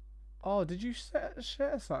 Oh, did you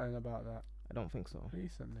share something about that? I don't think so.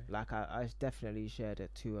 Recently? Like, I definitely shared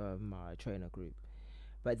it to my trainer group.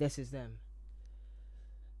 But this is them.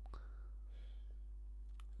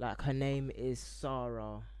 Like, her name is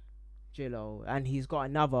Sarah Gillo, and he's got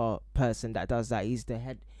another person that does that. He's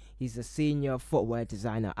the senior footwear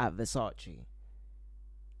designer at Versace.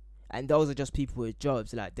 And those are just people with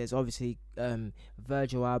jobs. Like, there's obviously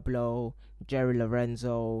Virgil Abloh, Jerry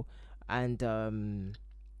Lorenzo, and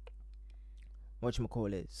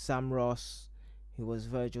Sam Ross, who was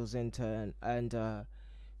Virgil's intern, and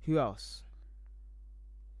who else?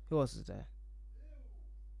 Who else is there?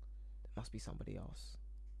 There must be somebody else.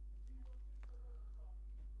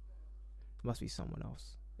 Must be someone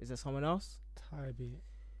else. Is there someone else? Tybee.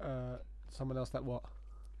 Someone else that what?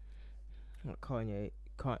 Like Kanye.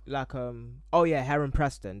 Oh yeah, Heron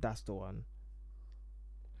Preston. That's the one.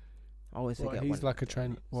 I always forget. He's like a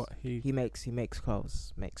trainer. What he makes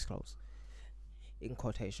clothes. Makes clothes. In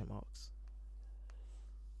quotation marks.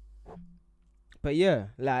 But yeah,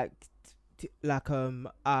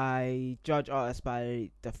 I judge artists by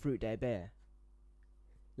the fruit they bear.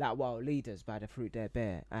 Like, leaders by the fruit they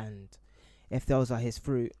bear, and if those are his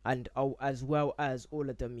fruit, and as well as all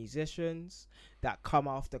of the musicians that come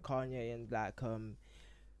after Kanye and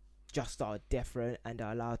just are different and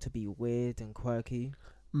are allowed to be weird and quirky,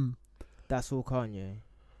 that's all Kanye.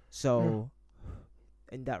 So,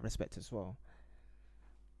 in that respect as well,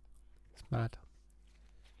 it's mad.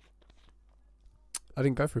 I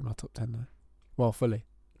didn't go through my top 10 though. Well, fully.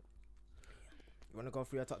 You want to go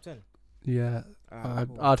through your top 10? Yeah,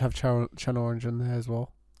 cool. I'd have Channel Orange in there as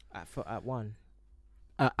well. At one.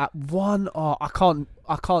 At one, I can't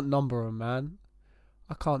number them, man.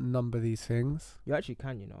 I can't number these things. You actually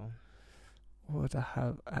can, you know. What would I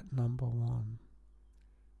have at number one?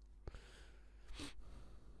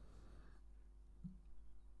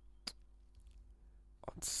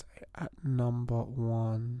 I'd say at number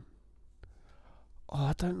one. Oh,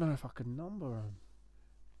 I don't know if I could number them.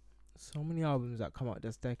 So many albums that come out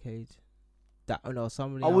this decade. So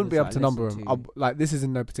many. I wouldn't be able to number them. Like, this is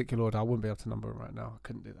in no particular order. I wouldn't be able to number them right now. I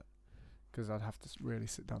couldn't do that because I'd have to really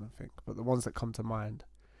sit down and think. But the ones that come to mind,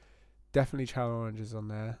 definitely Channel Orange is on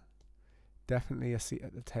there. Definitely A Seat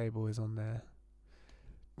at the Table is on there.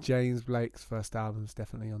 James Blake's first album is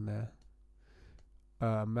definitely on there.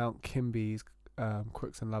 Mount Kimby's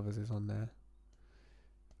Crooks and Lovers is on there.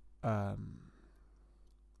 So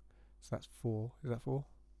that's 4. Is that 4?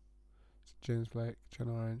 So James Blake,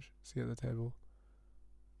 Channel Orange, Seat at the Table.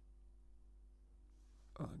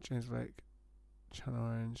 James Blake, Channel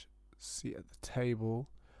Orange, Seat at the Table.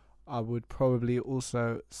 I would probably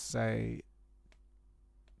also say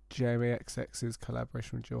JMAXX's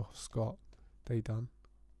collaboration with Jill Scott. They done.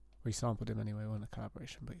 We sampled him anyway. It wasn't a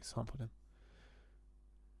collaboration, but he sampled him.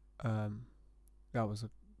 That was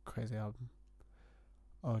a crazy album.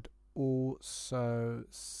 I'd also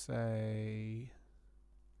say...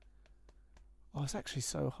 Oh, it's actually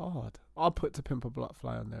so hard. I'll put To Pimp a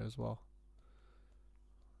Butterfly on there as well.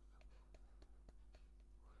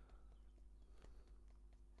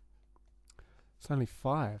 It's only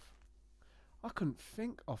 5. I couldn't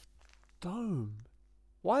think of Dome.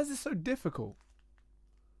 Why is this so difficult?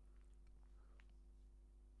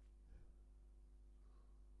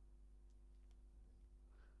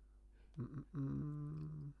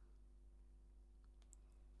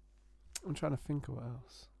 I'm trying to think of what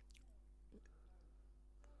else.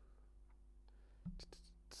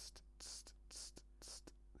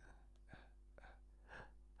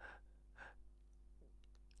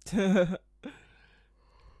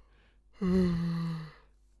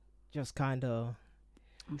 Just kind of.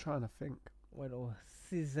 I'm trying to think. Well,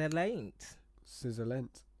 sizzlant.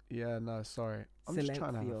 Sizzlant. Yeah, no, sorry. I'm just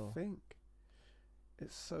trying to have a think.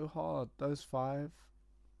 It's so hard. Those 5.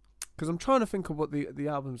 Because I'm trying to think of what the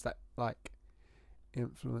albums that like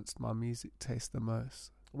influenced my music taste the most.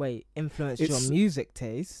 Wait, influenced your music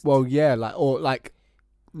taste? Well, yeah, like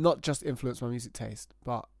not just influenced my music taste,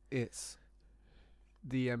 but it's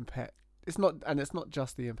the impact. It's not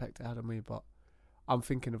just the impact it had on me, but I'm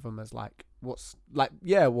thinking of them as like the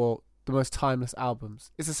most timeless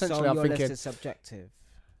albums. It's essentially so I'm thinking. List is subjective.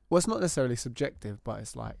 Well, it's not necessarily subjective, but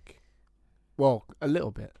it's like, well, a little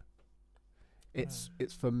bit. It's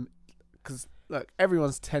from because look,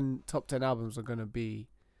 everyone's top 10 albums are gonna be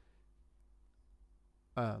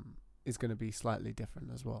is gonna be slightly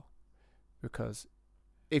different as well, because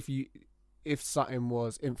if something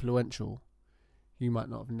was influential, you might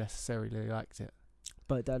not have necessarily liked it.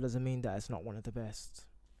 But that doesn't mean that it's not one of the best.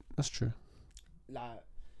 That's true. Like,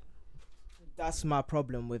 that's my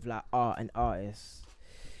problem with like art and artists.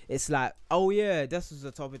 It's like, oh yeah, this was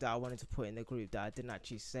a topic that I wanted to put in the group that I didn't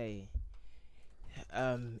actually say.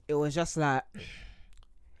 It was just like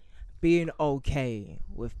being okay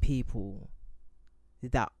with people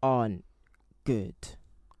that aren't good.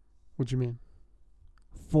 What do you mean?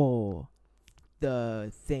 For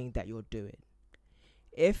the thing that you're doing.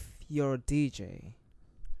 If you're a DJ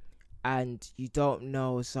and you don't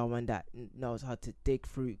know someone that knows how to dig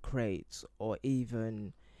through crates or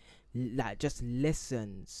even like just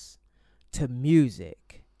listens to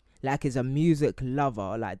music, like is a music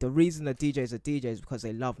lover, like the reason the DJs are DJs is because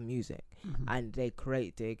they love music and they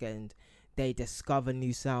dig and they discover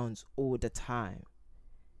new sounds all the time.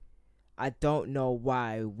 I don't know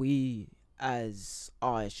why we as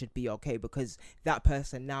artists should be okay, because that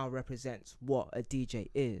person now represents what a DJ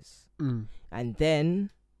is. And then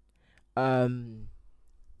now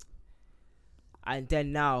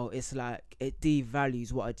it's like it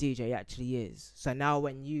devalues what a DJ actually is. So now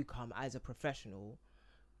when you come as a professional,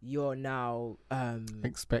 you're now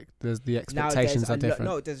there's the expectations are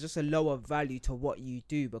different. There's just a lower value to what you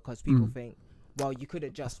do, because people think, well, you could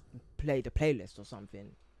have just played a playlist or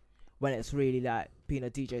something, when it's really like being a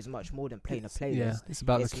DJ is much more than playing a playlist. Yeah, it's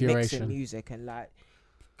about the curation, mixing music and like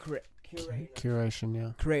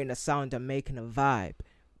curation, creating a sound and making a vibe.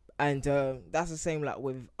 And that's the same like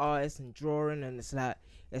with artists and drawing, and it's like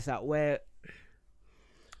where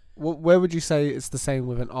would you say it's the same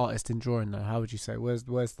with an artist in drawing though? How would you say where's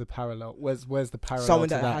the parallel? Where's the parallel? Someone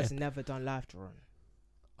that has never done live drawing.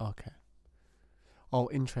 Okay. Oh,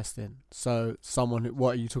 interesting. So someone who,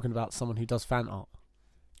 what are you talking about? Someone who does fan art?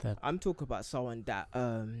 Then I'm talking about someone that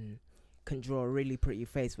can draw a really pretty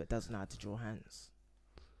face but doesn't know how to draw hands.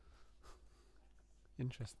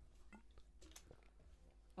 Interesting.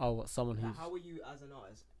 Oh, what, someone who's... How are you as an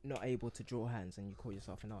artist not able to draw hands and you call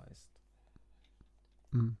yourself an artist?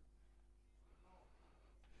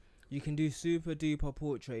 You can do super duper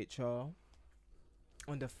portraiture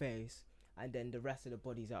on the face and then the rest of the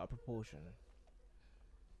body's out of proportion.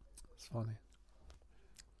 It's funny.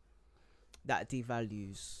 That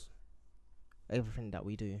devalues everything that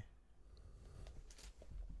we do.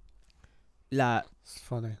 Like, it's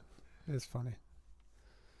funny. It's funny.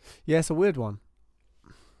 Yeah, it's a weird one.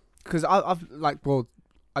 Because I've like, well,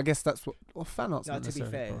 I guess that's what fan art's not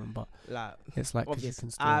necessarily a problem, but like, it's like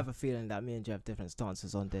obviously I have a feeling that me and you have different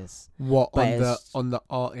stances on this. What on the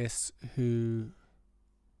artists who?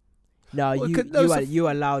 No, you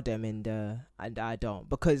allow them in there, and I don't,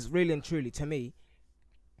 because really and truly, to me,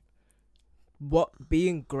 what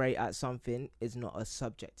being great at something is not a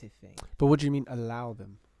subjective thing. But what do you mean allow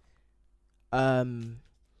them? I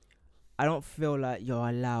don't feel like you're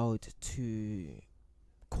allowed to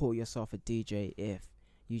call yourself a DJ if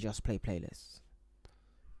you just play playlists.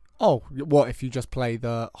 Oh, what if you just play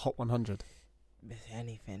the Hot 100?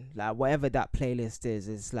 Anything. Like, whatever that playlist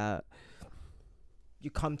is like,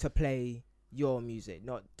 you come to play your music,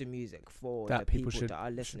 not the music for that the people that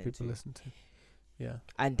are listening to. Listen to. Yeah.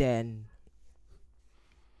 And then,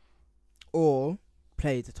 or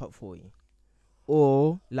play the top 40.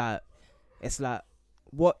 Or, like, it's like,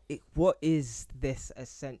 what is this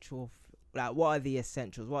essential? Like, what are the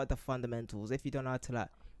essentials? What are the fundamentals? If you don't know how to like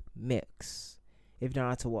mix, if you don't know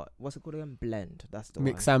how to what's it called again? Blend. That's the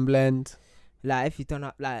mix one. And blend. Like, if you don't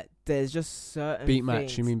know, like, there's just certain beat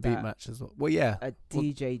match. You mean beat match as well? Well, yeah. A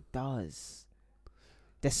DJ does.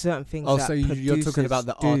 there's certain things. Oh, that so you're talking about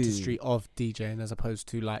the do. artistry of DJing as opposed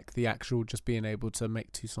to like the actual just being able to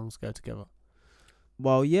make two songs go together.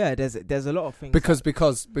 Well, yeah, there's a lot of things. Because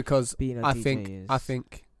being a I DJ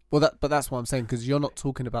think well that's what I'm saying, because you're not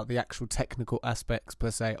talking about the actual technical aspects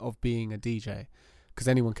per se of being a DJ, because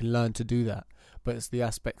anyone can learn to do that, but it's the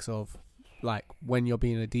aspects of like when you're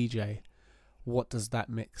being a DJ, what does that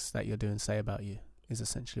mix that you're doing say about you is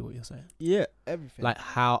essentially what you're saying. Yeah, everything. Like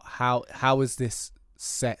how is this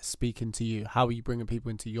set speaking to you? How are you bringing people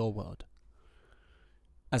into your world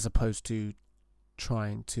as opposed to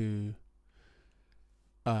trying to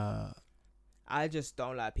I just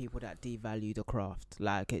don't like people that devalue the craft.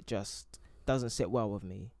 Like, it just doesn't sit well with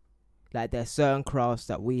me. Like, there's certain crafts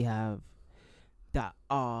that we have that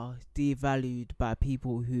are devalued by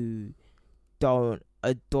people who don't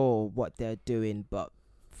adore what they're doing but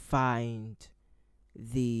find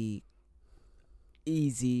the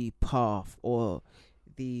easy path, or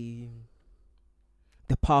the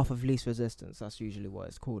path of least resistance. That's usually what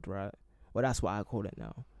it's called, right? Well, that's what I call it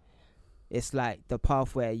now. It's like the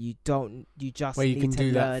path where you just where you need can to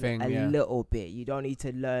do learn that thing, a little bit. You don't need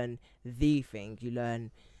to learn the thing. You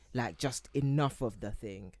learn like just enough of the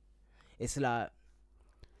thing. It's like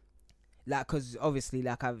because obviously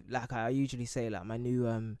like I usually say, like my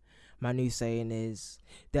new saying is,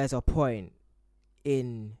 there's a point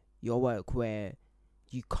in your work where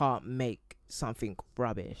you can't make something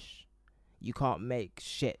rubbish. You can't make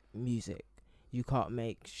shit music. You can't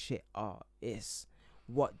make shit art. It's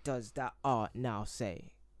what does that art now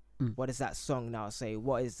say? What does that song now say?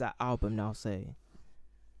 What is that album now say?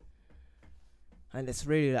 And it's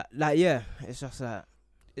really like yeah, it's just like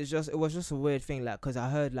it was just a weird thing, like, because I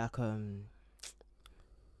heard like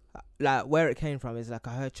where it came from is like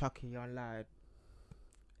I heard Chucky online.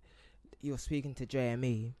 He was speaking to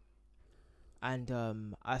JME, and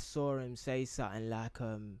I saw him say something like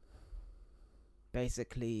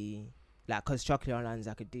basically like, because Chucky Online's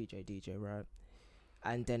like a DJ, right?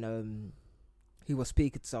 And then he was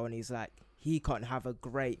speaking to someone. He's like, he can't have a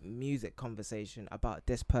great music conversation about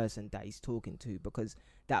this person that he's talking to, because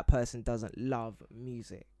that person doesn't love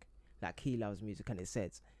music like he loves music. And it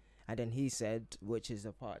says, and then he said, which is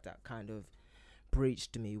the part that kind of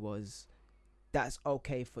breached me, was that's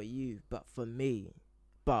okay for you, but for me,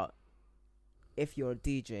 but if you're a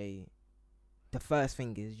DJ, the first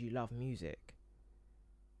thing is you love music.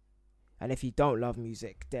 And if you don't love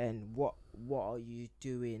music, then what are you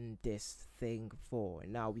doing this thing for?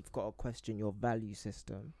 And now we've got to question your value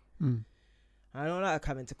system. I don't like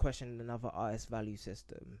having to question another artist's value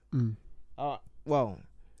system. Well,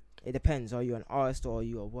 it depends. Are you an artist or are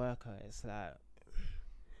you a worker? It's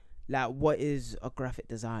like what is a graphic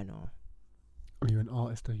designer? Are you an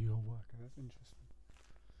artist or are you a worker? That's interesting.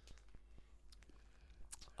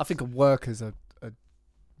 I think a worker's a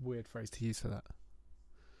weird phrase to use for that.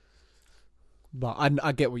 But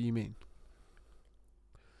I get what you mean.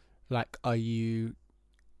 Like, are you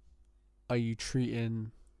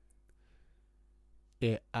treating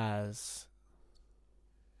it as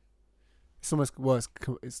it's almost worse?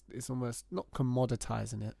 It's almost not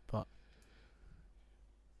commoditizing it, but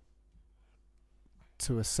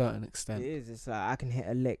to a certain extent, it is. It's like I can hit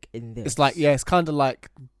a lick in this. It's like, yeah, it's kind of like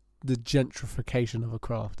the gentrification of a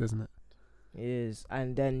craft, isn't it? It is,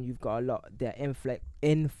 and then you've got a lot the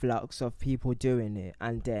influx of people doing it,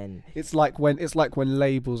 and then it's like when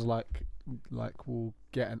labels like will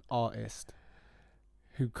get an artist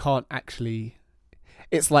who can't actually.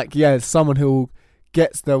 It's like, yeah, someone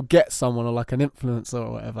they'll get someone, or like an influencer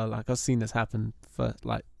or whatever. Like, I've seen this happen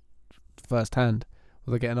firsthand,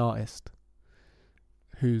 where they get an artist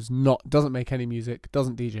who's doesn't make any music,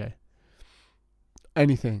 doesn't DJ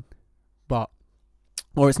anything,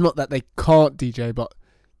 or it's not that they can't DJ, but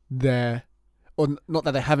not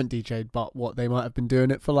that they haven't DJ'd, but what they might have been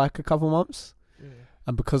doing it for like a couple months,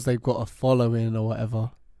 and because they've got a following or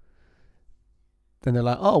whatever, then they're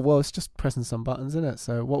like, oh well, it's just pressing some buttons, isn't it?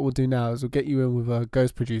 So what we'll do now is we'll get you in with a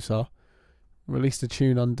ghost producer, release a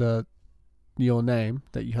tune under your name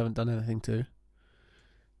that you haven't done anything to,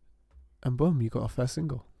 and boom, you got a first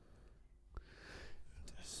single.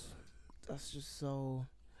 That's just so.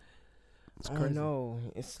 It's I crazy. don't know.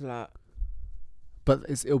 It's like. But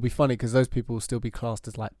it'll be funny because those people will still be classed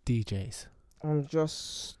as like DJs. I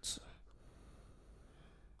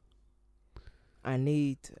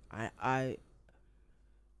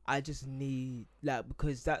just need, like,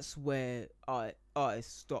 because that's where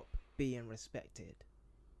artists stop being respected,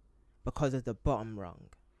 because of the bottom rung.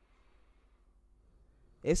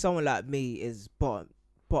 If someone like me is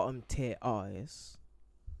bottom tier artist,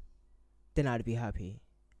 then I'd be happy,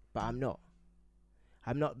 but I'm not.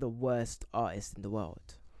 I'm not the worst artist in the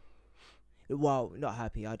world. Well, not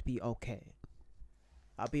happy. I'd be okay.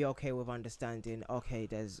 I'd be okay with understanding. Okay,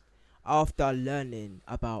 after learning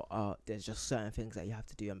about art, there's just certain things that you have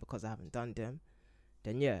to do, and because I haven't done them,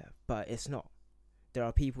 then yeah. But it's not. There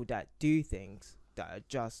are people that do things that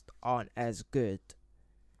just aren't as good,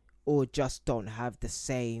 or just don't have the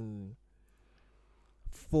same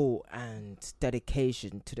thought and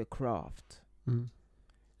dedication to the craft.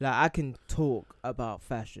 Like, I can talk about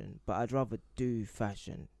fashion, but I'd rather do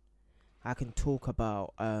fashion. I can talk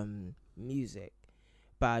about music,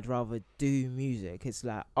 but I'd rather do music. It's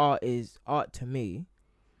like art to me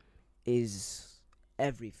is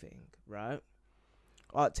everything, right?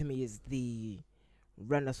 Art to me is the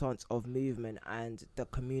renaissance of movement and the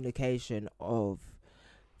communication of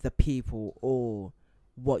the people, or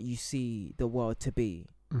what you see the world to be.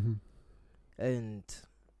 And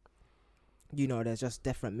you know, there's just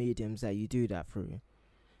different mediums that you do that through.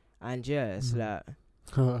 And yeah, it's like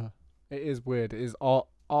it is weird. It is art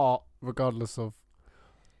regardless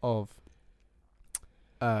of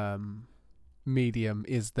medium,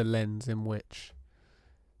 is the lens in which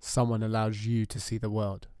someone allows you to see the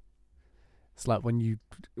world. It's like when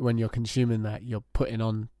you're consuming that, you're putting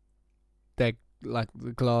on their, like,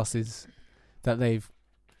 the glasses that they've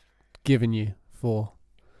given you for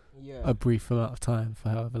a brief amount of time, for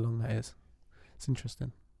however long that is. It's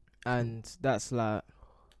interesting. And that's like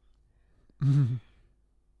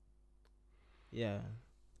yeah,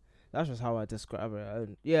 that's just how I describe it.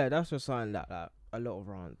 And yeah, that's just something that, like, a little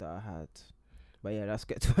rant that I had. But yeah, let's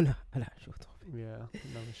get to an actual topic. Yeah,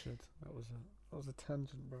 no, we should. That was a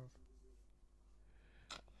tangent, bro.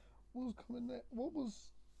 What was coming there?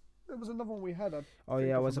 There was another one we had. Oh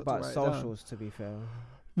yeah, it was about socials, to be fair.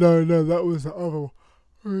 No, that was the other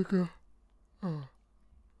one.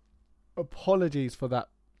 Apologies for that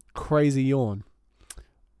crazy yawn.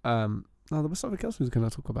 No, there was something else we was going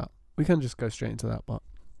to talk about. We can just go straight into that, but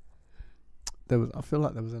I feel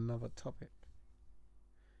like there was another topic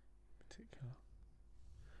in particular.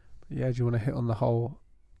 But yeah, do you want to hit on the whole,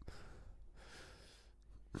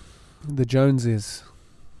 the Joneses,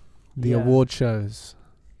 the award shows,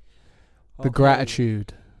 the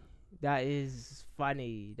gratitude? That is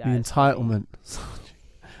funny. The entitlement.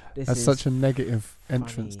 That's such a negative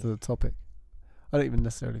entrance to the topic. I don't even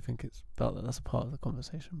necessarily think it's felt that that's a part of the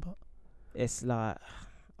conversation, but it's like,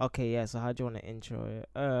 okay, yeah, so how do you want to intro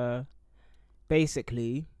it?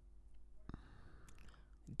 Basically,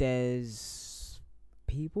 there's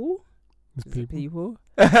people. There's people.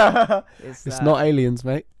 It's like, not aliens,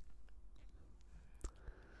 mate.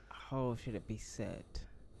 How should it be said?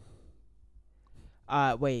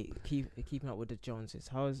 Wait, keeping up with the Joneses.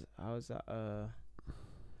 How's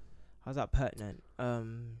that pertinent? Well,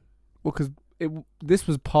 because this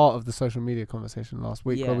was part of the social media conversation last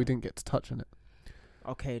week, where we didn't get to touch on it.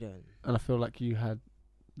 Okay then. And I feel like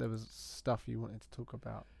there was stuff you wanted to talk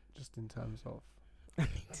about, just in terms of.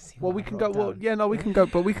 Well, we can go. Well, yeah, no, we can go,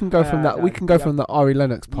 but we can go from that. We can go from the Ari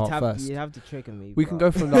Lennox part first. You have to trigger me. We can go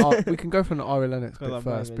from the we can go from the Ari Lennox bit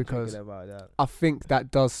first, because I think that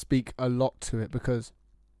does speak a lot to it, because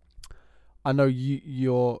I know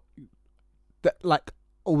you're that, like,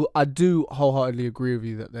 I do wholeheartedly agree with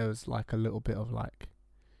you that there was like a little bit of like,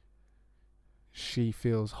 she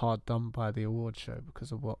feels hard done by the award show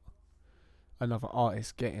because of what another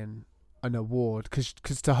artist getting an award,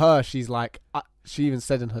 because to her, she's like, she even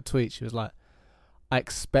said in her tweet, she was like, I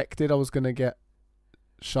expected I was going to get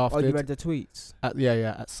shafted. Oh, you read the tweets?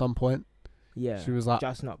 At some point. Yeah. She was like,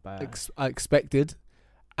 that's not bad. I expected.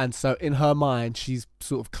 And so in her mind, she's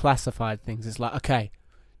sort of classified things. It's like, okay,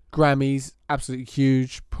 Grammys, absolutely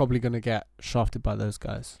huge, probably going to get shafted by those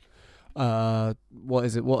guys. What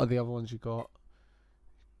is it? What are the other ones you got?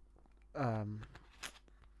 I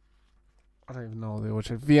don't even know the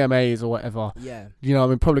order. VMAs or whatever. Yeah. You know, I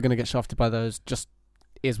mean, probably going to get shafted by those. Just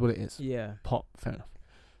is what it is. Yeah. Pop, fair enough.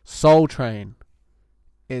 Soul Train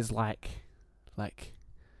is like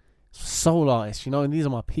soul artists, you know, and these are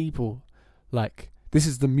my people. Like, this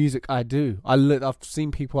is the music I do. I've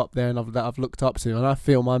seen people up there and that I've looked up to, and I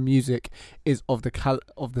feel my music is of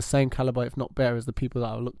the same caliber, if not better, as the people that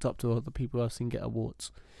I've looked up to, or the people I've seen get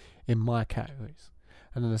awards in my categories.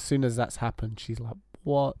 And then as soon as that's happened, she's like,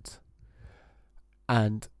 what?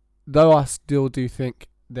 And though I still do think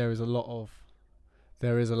there is a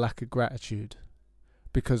lack of gratitude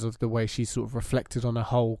because of the way she sort of reflected on her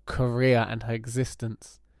whole career and her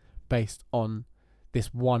existence based on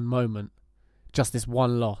this one moment, just this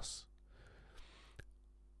one loss.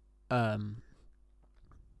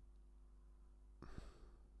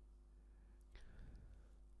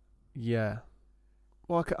 Yeah.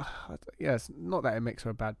 Well, yes, not that it makes her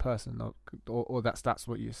a bad person, or that's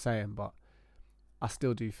what you're saying, but I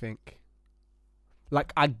still do think,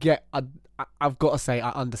 like, I've got to say, I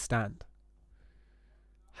understand,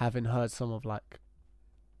 having heard some of like,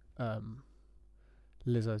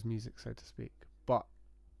 Lizzo's music, so to speak, but,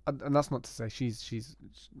 and that's not to say she's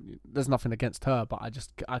there's nothing against her, but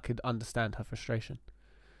I could understand her frustration.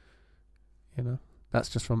 You know, that's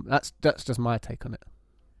just my take on it.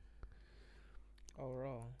 Oh,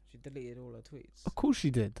 raw. She deleted all her tweets. Of course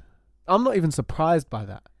she did. I'm not even surprised by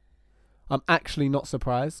that. I'm actually not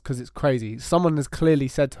surprised because it's crazy. Someone has clearly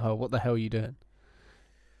said to her, "What the hell are you doing?"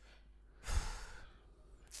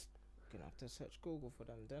 Gonna have to search Google for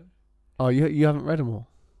them then. Oh, you haven't read them all?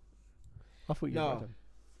 I thought you read them.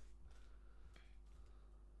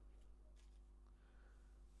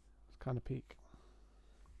 It's kind of peak.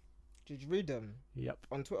 Did you read them? Yep.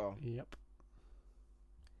 On Twitter? Yep.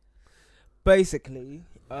 Basically,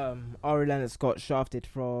 Ari Lennox got shafted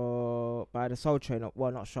by the Soul Train.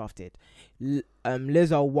 Well, not shafted.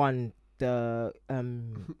 Lizzo won the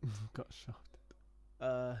got shafted.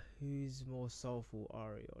 Who's more soulful,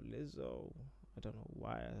 Ari or Lizzo? I don't know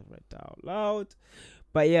why I read that out loud,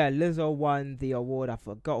 but yeah, Lizzo won the award. I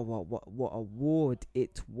forgot what award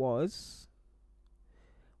it was.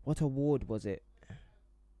 What award was it?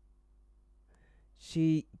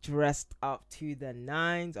 She dressed up to the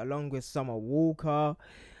nines along with Summer Walker.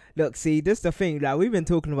 Look, see, this is the thing. Like, we've been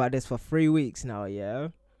talking about this for 3 weeks now, yeah?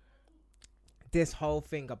 This whole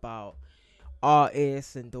thing about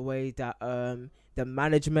artists and the way that the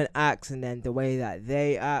management acts and then the way that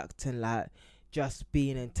they act and, like, just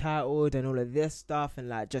being entitled and all of this stuff and,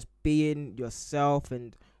 like, just being yourself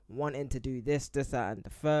and wanting to do this, that, and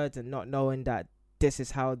the third and not knowing that this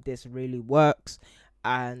is how this really works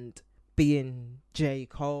and being J.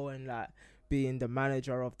 Cole and like being the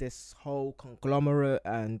manager of this whole conglomerate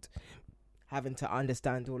and having to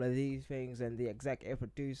understand all of these things and the executive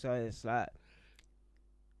producer, it's like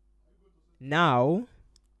now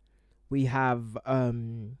we have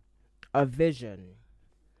a vision,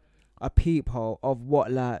 a peephole of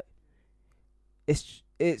what like it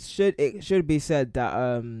should be said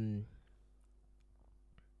that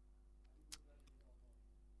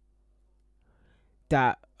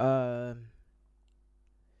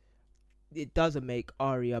it doesn't make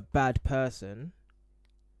Ari a bad person.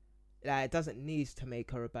 Like, it doesn't need to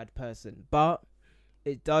make her a bad person, but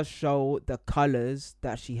it does show the colours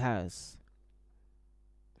that she has.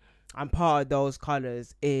 And part of those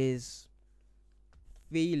colours is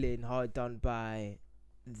feeling hard done by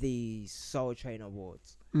the Soul Train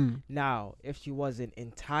Awards. Now, if she wasn't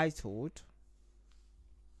entitled,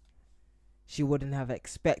 she wouldn't have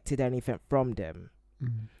expected anything from them.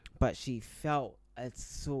 But she felt a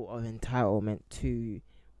sort of entitlement to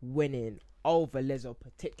winning over Lizzo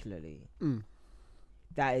particularly.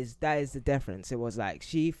 That is the difference. It was like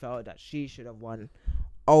she felt that she should have won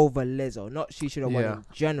over Lizzo. Not she should have won in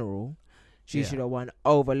general. She should have won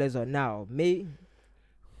over Lizzo. Now, me,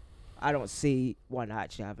 I don't see one. I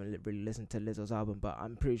actually haven't really listened to Lizzo's album, but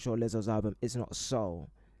I'm pretty sure Lizzo's album is not soul.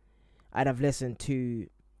 And I've listened to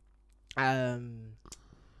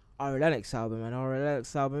Ari Lennox album, and Ari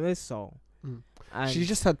Lennox album is soul. She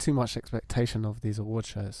just had too much expectation of these award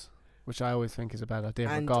shows, which I always think is a bad idea,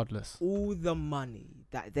 regardless. All the money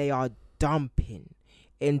that they are dumping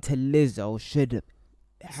into Lizzo should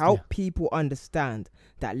help people understand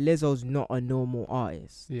that Lizzo's not a normal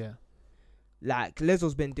artist. Yeah. Like,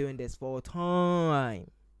 Lizzo's been doing this for a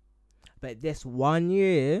time. But this 1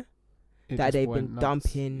 year that they've been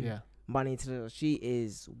dumping money into Lizzo, she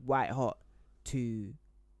is white hot to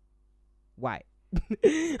white.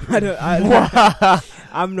 I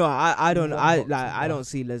don't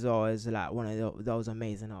see Lizzo as like one of those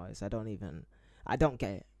amazing artists. I don't get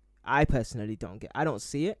it. I personally don't get it. I don't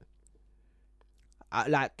see it.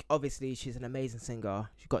 Like, obviously she's an amazing singer.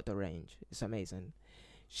 She got the range. It's amazing.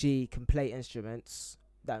 She can play instruments.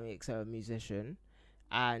 That makes her a musician.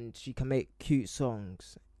 And she can make cute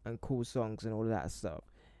songs and cool songs and all of that stuff.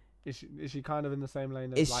 Is she kind of in the same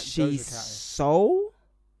lane as is like she Doja Cat? Soul?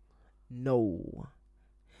 No.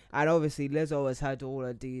 And obviously Lizzo has had all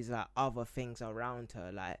of these like other things around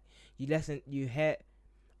her. Like, you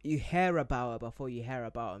hear about her before you hear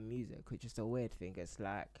about her music, which is a weird thing. It's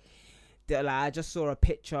like I just saw a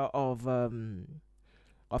picture of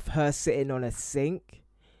her sitting on a sink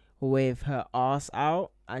with her ass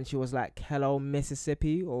out, and she was like, "Hello,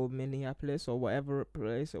 Mississippi," or Minneapolis, or whatever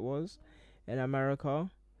place it was in America.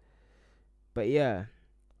 But yeah,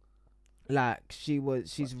 like she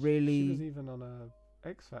was even on a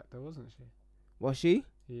X Factor, wasn't she? Was she?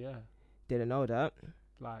 Yeah. Didn't know that.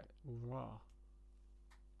 Like, raw.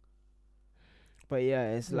 But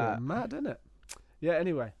yeah, it's like mad, isn't it? Yeah.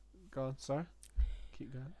 Anyway, go on. Sorry,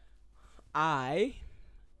 keep going.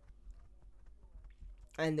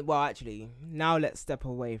 Actually, now let's step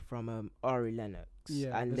away from Ari Lennox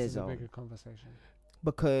and this Lizzo. is a bigger conversation.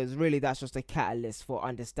 Because really, that's just a catalyst for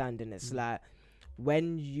understanding. It's like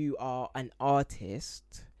when you are an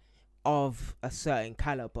artist of a certain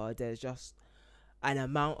caliber, there's just an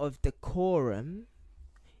amount of decorum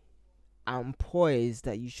and poise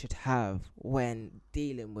that you should have when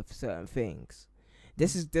dealing with certain things.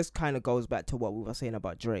 This kind of goes back to what we were saying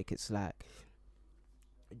about Drake. It's like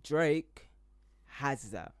Drake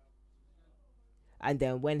has that, and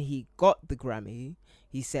then when he got the Grammy,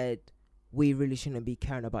 he said, we really shouldn't be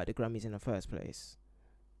caring about the Grammys in the first place.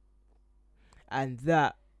 And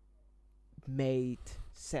that made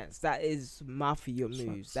sense. That is mafia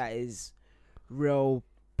moves. That is real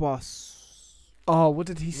boss. Oh, what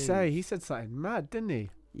did he say? He said something mad, didn't he?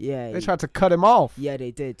 Yeah. They tried to cut him off. Yeah,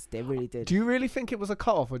 they did. They really did. Do you really think it was a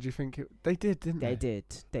cut off, or do you think they did, didn't they?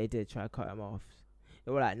 They did try to cut him off.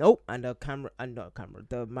 They were like, nope. And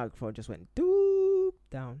the microphone just went doop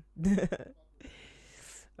down.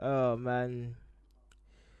 Oh man,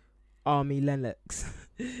 Army Lennox.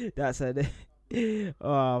 That's her name.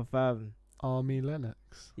 Oh fam, Army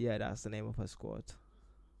Lennox. Yeah, that's the name of her squad.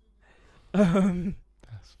 That's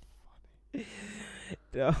funny.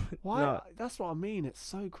 No, Why? no. That's what I mean. It's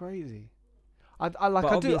so crazy. I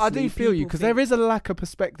But do feel you, because there is a lack of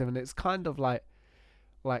perspective, and it's kind of like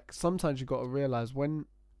sometimes you got to realize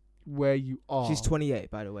where you are. She's 28,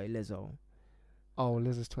 by the way, Lizzo. Oh,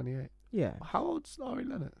 Liz is 28. Yeah. How old's Ari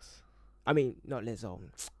Lennox? I mean, not Lizzo.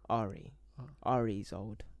 Ari. Oh. Ari's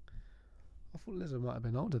old. I thought Lizzo might have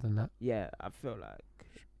been older than that. Yeah, I feel like.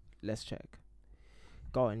 Let's check.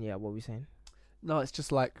 Go on. Yeah, what were we saying? No, it's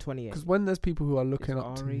just like 28. Because when there's people who are looking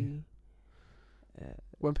up to you,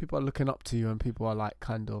 when people are looking up to you and people are like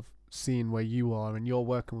kind of seeing where you are, and you're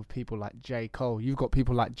working with people like J. Cole, you've got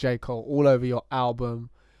people like J. Cole all over your album,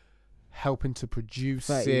 helping to produce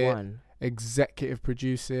 31. it, executive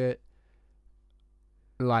produce it.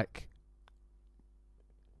 Like,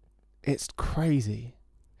 it's crazy,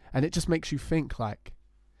 and it just makes you think like,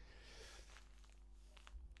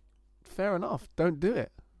 fair enough, don't do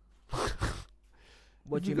it.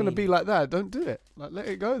 What if do you you're gonna mean? be like that, don't do it. Like, let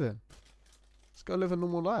it go then. Just go live a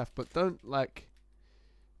normal life, but don't like.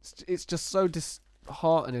 It's just so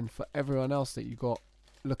disheartening for everyone else that you got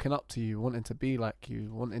looking up to you, wanting to be like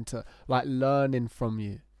you, wanting to like learning from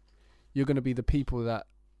you. You're gonna be the people that.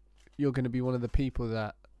 You're gonna be one of the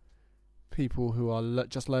people who are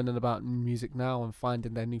just learning about music now and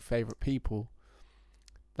finding their new favorite people.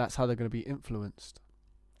 That's how they're gonna be influenced.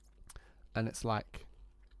 And it's like,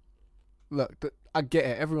 look, I get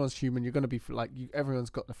it. Everyone's human. You're gonna be like, everyone's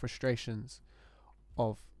got the frustrations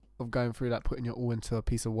of going through that, putting your all into a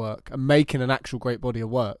piece of work and making an actual great body of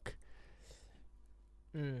work,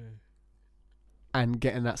 and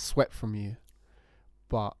getting that sweat from you.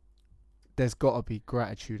 But there's got to be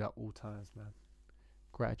gratitude at all times, man.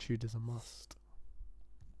 Gratitude is a must.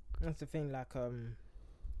 That's the thing. Like,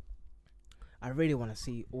 I really want to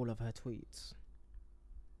see all of her tweets.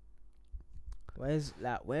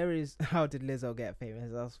 Where is how did Lizzo get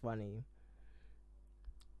famous? That's funny.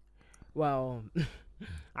 Well,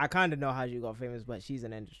 I kind of know how she got famous, but she's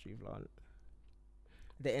an industry plant.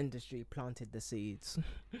 The industry planted the seeds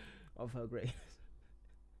of her greatness.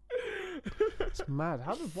 It's mad.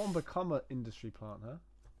 How does one become an industry plant,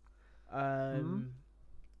 huh?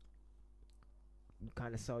 You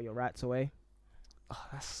kind of sell your rights away. Oh,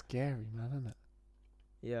 that's scary, man, isn't it?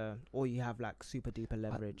 Yeah, or you have like super duper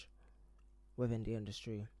leverage within the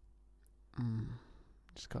industry.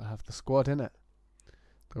 Just gotta have the squad, innit?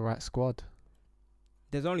 The right squad.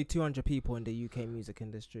 There's only 200 people in the UK music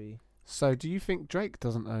industry. So, do you think Drake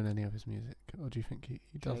doesn't own any of his music, or do you think he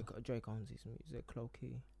does? Drake owns his music, low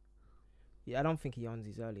key. Yeah, I don't think he owns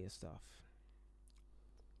his earlier stuff.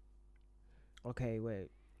 Okay, wait.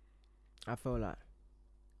 I feel like.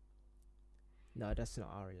 No, that's not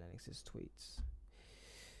Ari Lennox's tweets.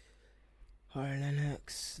 Ari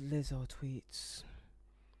Lennox, Lizzo tweets.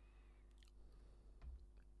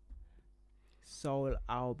 Soul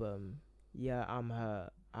album. Yeah, I'm her.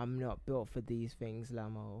 I'm not built for these things,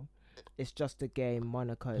 Lamo. It's just a game,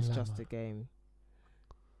 Monica. It's just a game.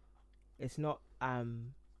 It's not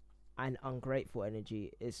an ungrateful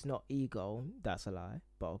energy. It's not ego. That's a lie,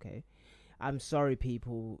 but okay. I'm sorry,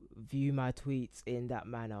 people view my tweets in that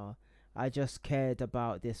manner. I just cared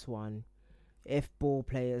about this one. If ball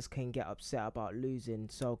players can get upset about losing,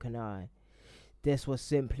 so can I. This was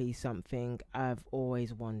simply something I've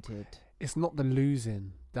always wanted. It's not the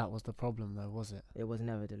losing that was the problem, though, was it? It was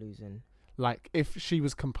never the losing. Like, if she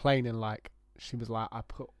was complaining, like, she was like, I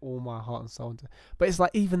put all my heart and soul into it. But it's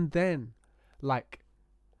like, even then, like,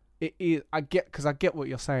 it is, I get what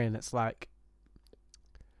you're saying. It's like,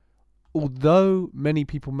 although many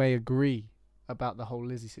people may agree about the whole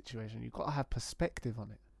Lizzie situation, you've got to have perspective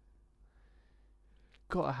on it.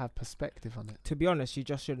 To be honest, she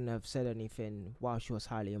just shouldn't have said anything while she was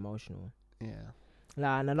highly emotional. Yeah.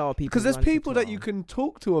 Like, and a lot of people, because there's people that you can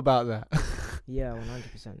talk to about that. Yeah,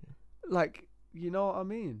 100%. Like, you know what I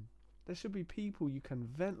mean? There should be people you can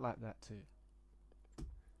vent like that to.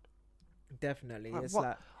 Definitely. Like, it's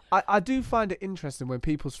like, I do find it interesting when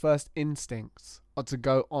people's first instincts are to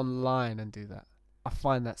go online and do that. I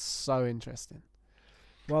find that so interesting.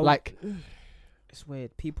 Well, like, it's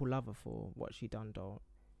weird. People love her for what she done, though.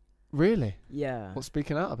 Really? Yeah. What,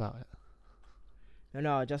 speaking out about it?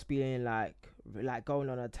 No, just being like going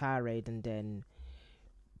on a tirade, and then,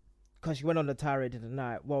 because she went on the tirade in the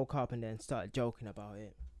night, woke up and then started joking about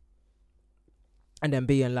it, and then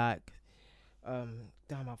being like, damn,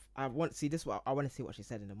 I want to see this. I want to see what she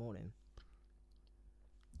said in the morning.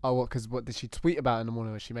 Oh, what? Because what did she tweet about in the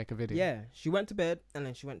morning? Or did she make a video? Yeah, she went to bed and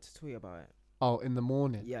then she went to tweet about it. Oh, in the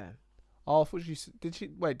morning. Yeah. Oh, I thought did she?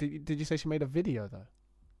 Wait, did you say she made a video though?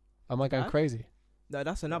 Am I going crazy? No,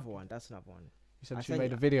 that's another one. You said she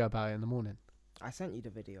made a video about it in the morning. I sent you the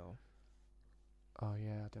video. Oh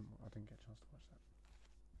yeah, I didn't get a chance to watch that.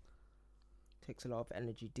 Takes a lot of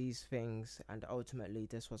energy, these things, and ultimately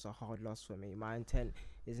this was a hard loss for me. My intent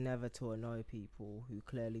is never to annoy people who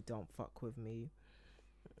clearly don't fuck with me.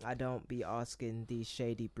 I don't be asking these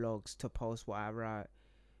shady blogs to post what I write.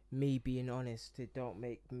 Me being honest, it don't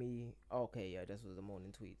make me okay. Yeah, this was the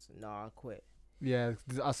morning tweets. No, I quit. Yeah,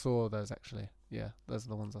 I saw those actually. Yeah, those are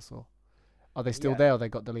the ones I saw. Are they still there or they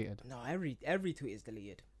got deleted? No, every tweet is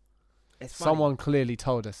deleted. It's Someone clearly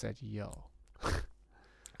told us, said, yo.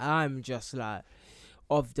 I'm just like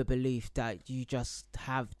of the belief that you just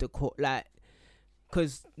have the like,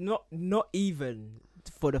 because not even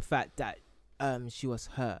for the fact that she was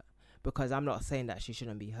hurt, because I'm not saying that she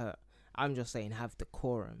shouldn't be hurt. I'm just saying have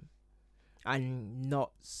decorum, and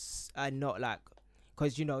not like,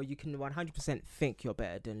 because you can 100% think you're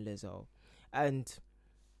better than Lizzo, and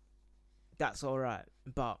that's all right.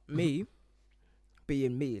 But me,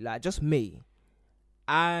 being me, like just me,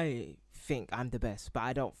 I think I'm the best, but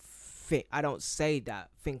I don't say that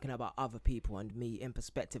thinking about other people and me in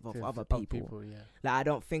perspective of other people. Yeah. Like, I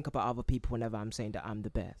don't think about other people whenever I'm saying that I'm the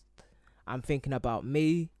best. I'm thinking about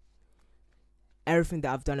me, everything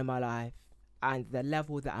that I've done in my life, and the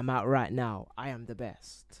level that I'm at right now. I am the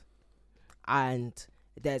best. And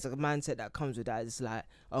there's a mindset that comes with that. It's like,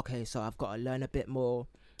 okay, so I've got to learn a bit more.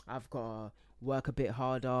 I've got to work a bit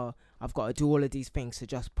harder. I've got to do all of these things to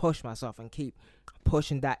just push myself and keep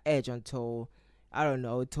pushing that edge until, I don't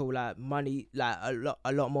know, until like money, like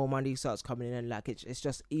a lot more money starts coming in. Like it's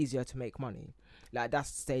just easier to make money. Like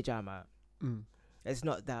that's the stage I'm at. It's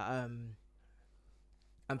not that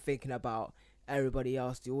I'm thinking about everybody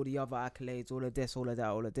else, all the other accolades, all of this, all of that,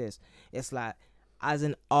 all of this. It's like, as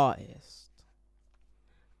an artist,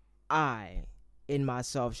 I in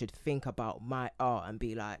myself should think about my art and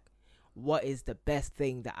be like, what is the best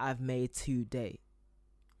thing that I've made to date?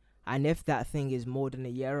 And if that thing is more than a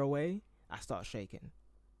year away, I start shaking.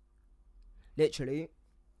 Literally,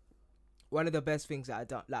 one of the best things that I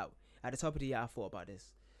done, like at the top of the year, I thought about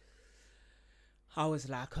this. I was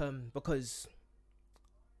like, because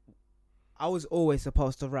I was always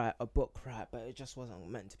supposed to write a book, right? But it just wasn't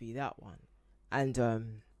meant to be that one.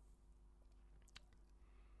 And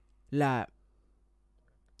like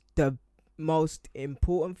the most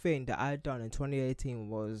important thing that I had done in 2018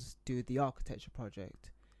 was do the architecture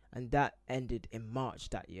project, and that ended in March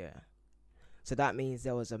that year. So that means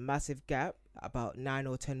there was a massive gap, about 9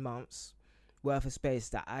 or 10 months worth of space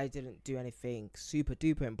that I didn't do anything super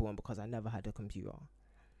duper important because I never had a computer.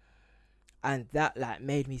 And that like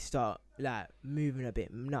made me start like moving a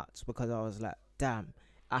bit nuts, because I was like, damn,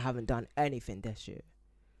 I haven't done anything this year.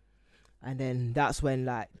 And then that's when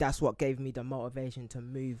that's what gave me the motivation to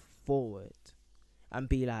move forward and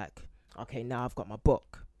be like, okay, now I've got my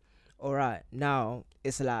book. All right, now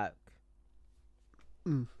it's like,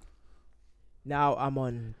 now I'm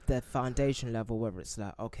on the foundation level where it's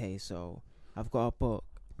like, okay, so I've got a book,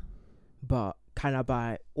 but can I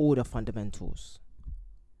buy all the fundamentals?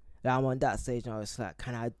 Like, I'm on that stage now. It's like,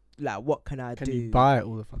 what can I do? Can you buy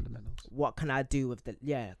all the fundamentals? What can I do with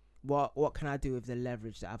what can I do with the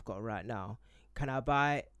leverage that I've got right now? Can I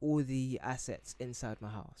buy all the assets inside my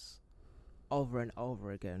house over and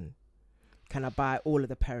over again? Can I buy all of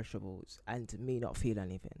the perishables and me not feel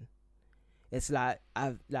anything? It's like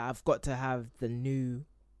I've got to have the new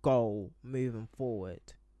goal moving forward.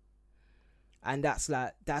 And that's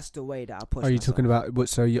the way that I push. Are you myself. talking about what?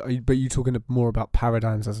 So but you talking more about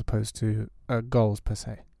paradigms as opposed to goals per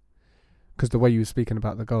se? Because the way you were speaking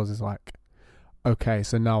about the goals is like, okay,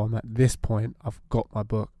 so now I'm at this point. I've got my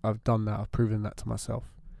book. I've done that. I've proven that to myself.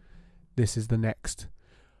 This is the next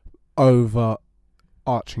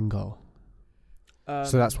overarching goal.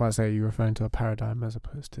 So that's why I say you're referring to a paradigm as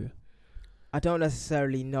opposed to. I don't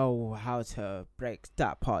necessarily know how to break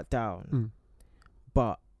that part down,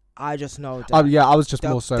 but I just know that. I was just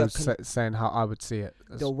more so saying how I would see it.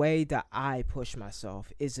 The way that I push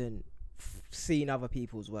myself isn't seeing other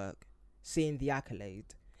people's work, seeing the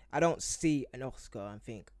accolade. I don't see an Oscar and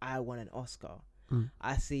think I want an Oscar.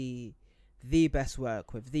 I see the best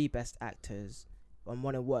work with the best actors and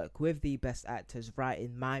want to work with the best actors,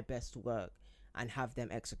 writing my best work and have them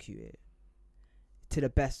execute it to the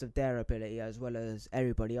best of their ability as well as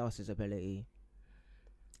everybody else's ability.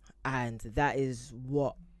 And that is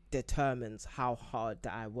what determines how hard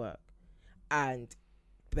that I work. And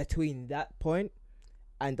between that point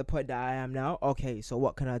and the point that I am now, okay, so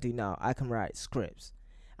what can I do now? I can write scripts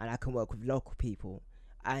and I can work with local people,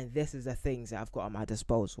 and this is the things that I've got at my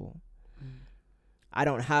disposal. I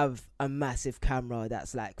don't have a massive camera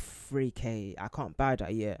that's like 3K. I can't buy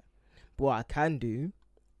that yet. But what I can do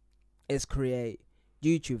is create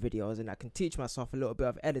YouTube videos, and I can teach myself a little bit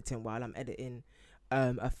of editing while I'm editing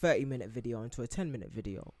a 30-minute video into a 10-minute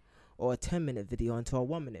video, or a 10-minute video into a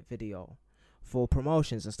 1-minute video for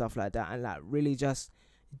promotions and stuff like that, and like really just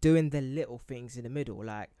doing the little things in the middle.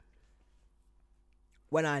 Like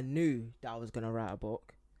when I knew that I was gonna write a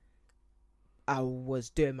book, I was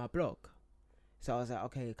doing my blog. So I was like,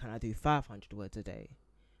 okay, can I do 500 words a day?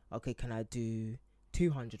 Okay, can I do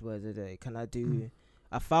 200 words a day? Can I do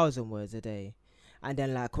 1,000 words a day? And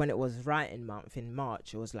then like when it was writing month in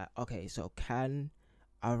March, it was like, okay, so can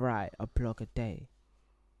I write a blog a day?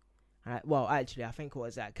 Well, actually, I think it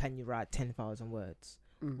was like, can you write 10,000 words?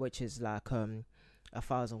 Which is like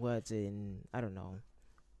 1,000 words in, I don't know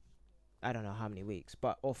how many weeks,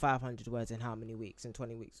 but, or 500 words in how many weeks, in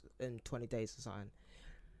 20 weeks, in 20 days or something.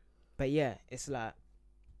 But yeah, it's like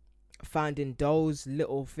finding those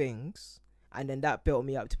little things, and then that built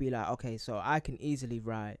me up to be like, okay, so I can easily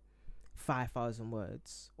write 5,000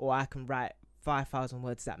 words, or I can write 5,000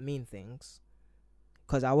 words that mean things,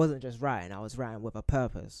 because I wasn't just writing, I was writing with a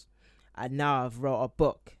purpose. And now I've wrote a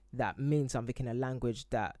book that means something in a language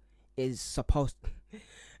that is supposed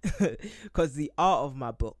because the art of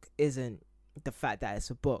my book isn't the fact that it's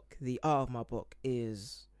a book. The art of my book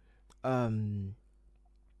is the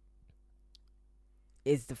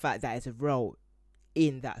fact that it's wrote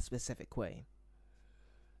in that specific way.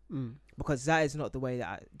 Because that is not the way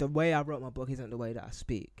that the way I wrote my book isn't the way that I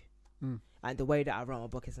speak. And the way that I wrote my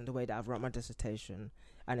book isn't the way that I've wrote my dissertation,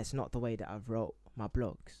 and it's not the way that I've wrote my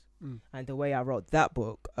blogs. And the way I wrote that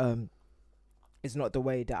book is not the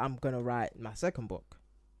way that I'm gonna write my second book.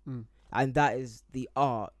 And that is the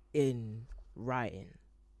art in writing.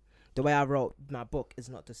 The way I wrote my book is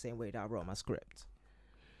not the same way that I wrote my script.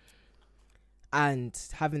 And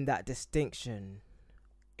having that distinction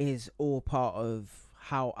is all part of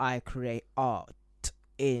how I create art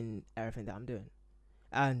in everything that I'm doing.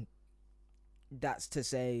 And that's to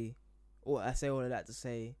say, or I say all of that to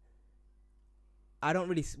say, I don't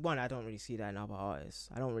really see that in other artists.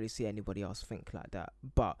 I don't really see anybody else think like that.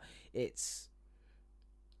 But it's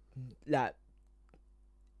like,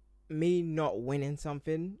 me not winning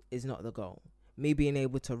something is not the goal. Me being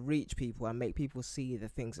able to reach people and make people see the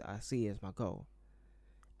things that I see is my goal.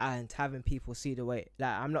 And having people see the way,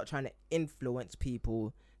 like, I'm not trying to influence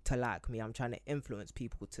people to like me. I'm trying to influence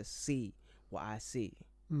people to see what I see.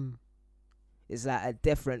 It's like a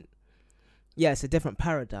different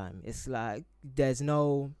paradigm. It's like, there's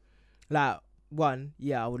no, like,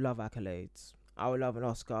 I would love accolades. I would love an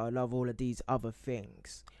Oscar. I would love all of these other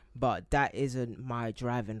things. But that isn't my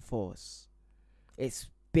driving force. It's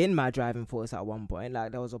been my driving force at one point.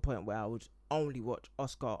 Like, there was a point where I would only watch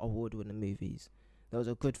Oscar award-winning movies. There was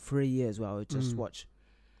a good 3 years where I would just watch,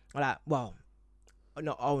 like, well,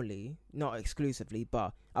 not exclusively,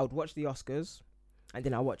 but I would watch the Oscars, and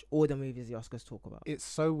then I watch all the movies the Oscars talk about. It's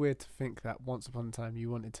so weird to think that once upon a time you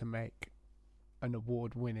wanted to make an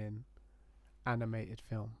award-winning animated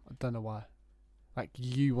film. I don't know why. Like,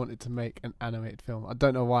 you wanted to make an animated film. I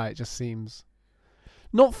don't know why. It just seems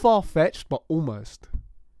not far-fetched, but almost.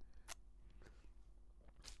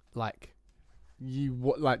 Like,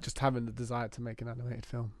 just having the desire to make an animated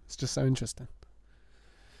film. It's just so interesting.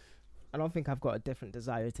 I don't think I've got a different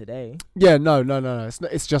desire today. Yeah, no.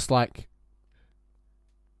 It's just like,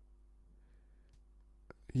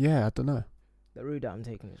 yeah, I don't know. The route that I'm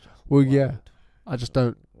taking is just Well, wild. yeah. I just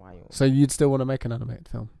don't. Wild. So you'd still want to make an animated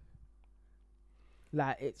film?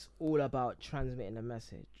 Like, it's all about transmitting a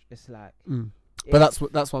message. It's like, but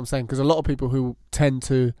that's what I'm saying. Because a lot of people who tend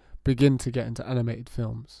to begin to get into animated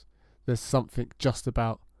films, there's something just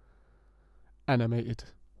about animated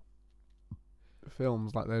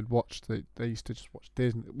films. Like they used to just watch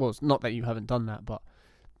Disney. Well, it's not that you haven't done that, but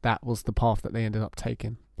that was the path that they ended up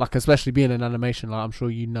taking. Like, especially being in animation, like I'm sure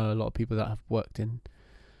you know a lot of people that have worked in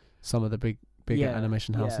some of the bigger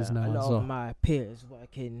animation houses now. A lot as well. of my peers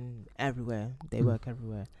working everywhere. They work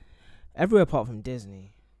everywhere. Everywhere apart from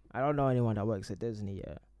Disney. I don't know anyone that works at Disney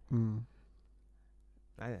yet.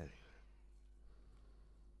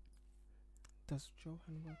 Does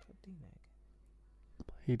Johan work at DNEG?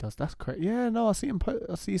 He does. That's crazy. Yeah, no, I see him.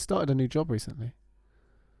 I see he started a new job recently.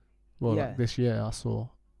 Well, like this year, I saw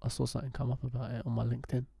something come up about it on my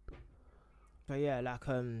LinkedIn. But yeah, like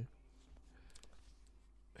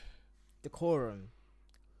decorum,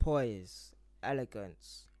 poise,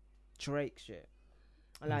 elegance, Drake shit,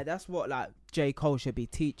 and like that's what like J. Cole should be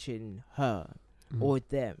teaching her or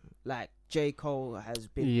them. Like J. Cole has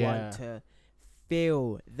been one to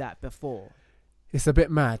feel that before. It's a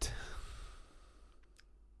bit mad.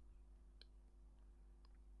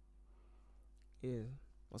 Yeah,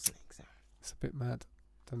 what's the next? It's a bit mad.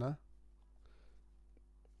 Dunno.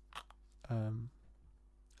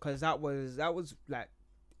 Cause that was like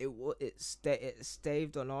it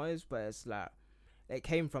staved on ours, but it's like it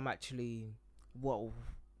came from actually what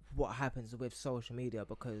happens with social media,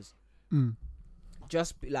 because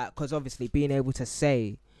just like, cause obviously being able to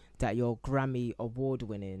say that you're Grammy award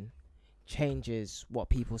winning changes what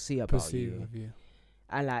people see about you.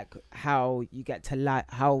 And like how you get to like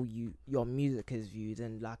how your music is viewed,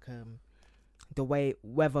 and like the way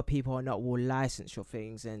whether people or not will license your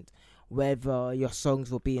things, and whether your songs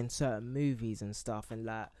will be in certain movies and stuff, and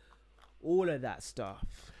like all of that stuff.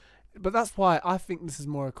 But that's why I think this is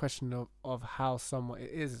more a question of how someone it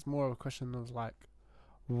is. It's more of a question of like,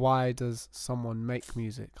 why does someone make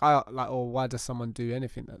music? Or why does someone do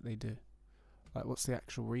anything that they do? Like, what's the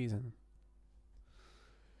actual reason?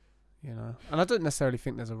 You know, and I don't necessarily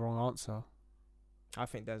think there's a wrong answer. I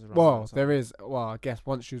think there's a wrong answer. There is. Well, I guess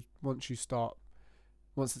once it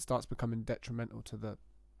starts becoming detrimental to the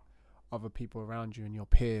other people around you and your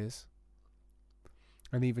peers,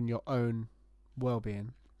 and even your own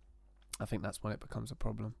well-being, I think that's when it becomes a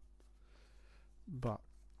problem. But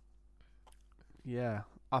yeah,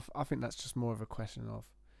 I think that's just more of a question of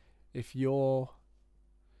if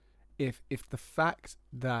the fact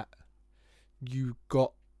that you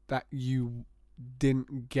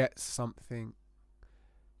didn't get something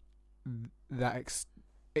that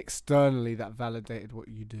externally that validated what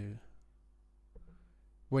you do,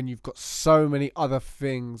 when you've got so many other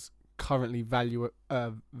things currently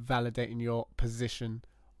validating your position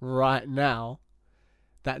right now,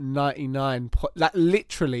 that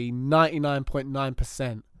literally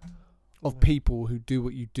 99.9% of people who do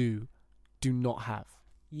what you do not have.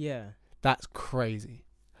 Yeah, that's crazy.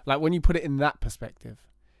 Like, when you put it in that perspective,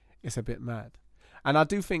 it's a bit mad. And I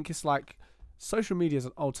do think it's like social media is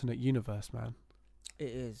an alternate universe, man. It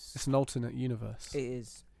is. It's an alternate universe. It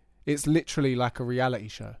is. It's literally like a reality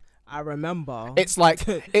show. I remember. It's like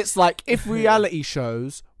if reality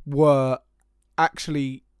shows were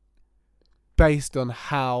actually based on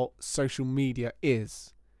how social media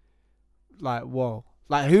is. Like, whoa.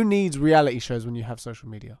 Like, who needs reality shows when you have social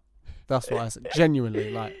media? That's what I said.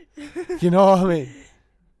 Genuinely, like, you know what I mean?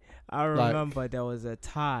 I remember there was a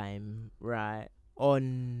time, right,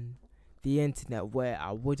 on the internet where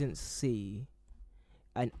I wouldn't see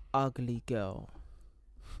an ugly girl.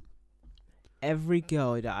 Every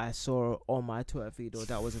girl that I saw on my Twitter feed or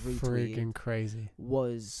that was retweeted freaking crazy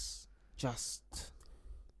was just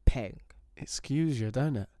peng. It skews you,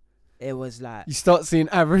 don't it? It was like, you start seeing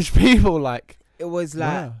average people like. It was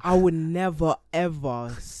like, I would never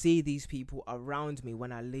ever see these people around me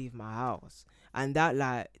when I leave my house, and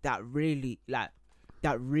that really got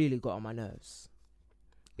on my nerves.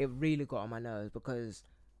 It really got on my nerves, because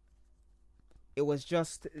it was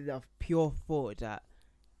just the pure thought that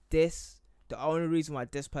the only reason why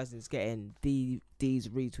this person is getting these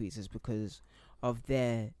retweets is because of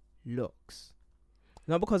their looks,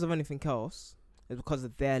 not because of anything else. It's because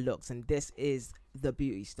of their looks, and this is the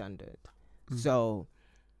beauty standard. So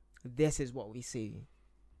this is what we see.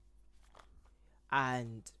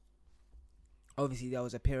 And obviously there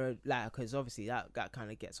was a period, like, because obviously that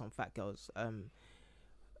kind of gets on Fat Girl's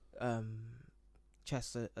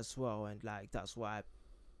chest as well, and like that's why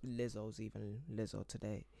Lizzo's even Lizzo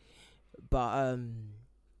today. But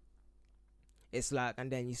it's like,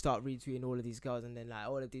 and then you start retweeting all of these girls, and then like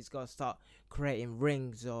all of these girls start creating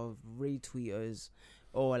rings of retweeters,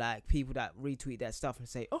 or like people that retweet their stuff and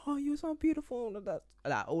say, "Oh, you're so beautiful," all of that,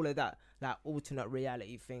 like alternate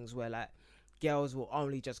reality things where like girls will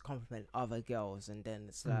only just compliment other girls, and then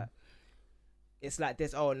it's like. It's like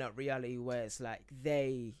this alternate reality where it's like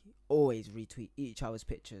they always retweet each other's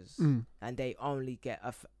pictures, and they only get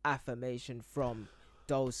affirmation from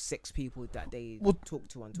those 6 people that they talk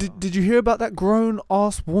to on Twitter. Did you hear about that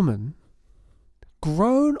grown-ass woman?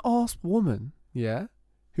 Yeah,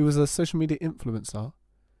 who was a social media influencer,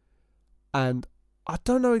 and I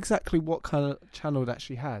don't know exactly what kind of channel that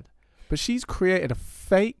she had, but she's created a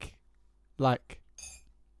fake, like,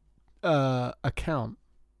 account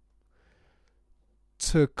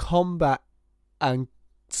to combat and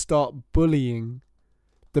start bullying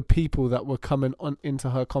the people that were coming on into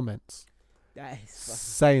her comments. That is funny.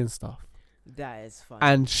 Saying stuff. That is funny.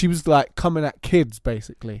 And she was like coming at kids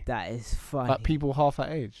basically. That is funny. Like people half her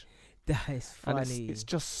age. That is funny. And it's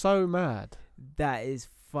just so mad. That is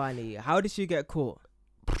funny. How did she get caught?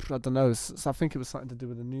 I don't know. I think it was something to do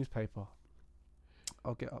with the newspaper.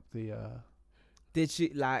 I'll get up the Did she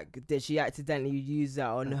accidentally use that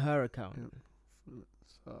on her account?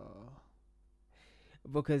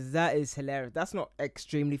 Because that is hilarious. That's not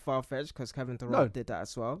extremely far-fetched because Kevin Durant did that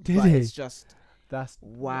as well. Did he? It's just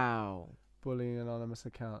wow. Bullying anonymous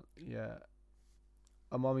account. Yeah.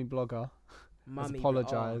 A mummy blogger has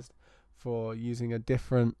apologised for using a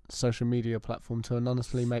different social media platform to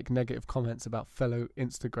anonymously make negative comments about fellow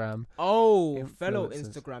Instagram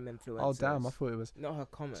influencers. Oh damn, I thought it was not her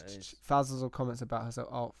commenters. Thousands of comments about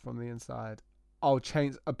herself from the inside. I'll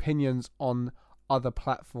change opinions on other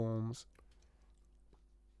platforms.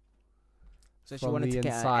 So she wanted to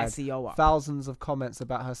get her SEO up. Thousands of comments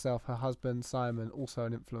about herself, her husband Simon, also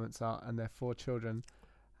an influencer, and their 4 children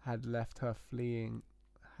had left her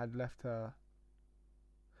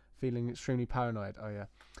feeling extremely paranoid. Oh yeah.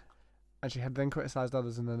 And she had then criticised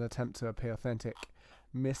others in an attempt to appear authentic.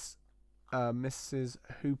 Mrs.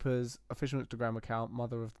 Hooper's official Instagram account,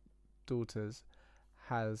 Mother of Daughters,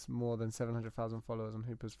 has more than 700,000 followers, and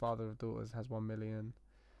Hooper's Father of Daughters has 1 million.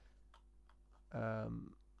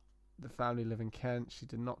 The family live in Kent. She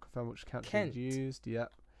did not confirm which account she had used.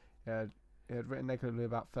 Yep. It had written negatively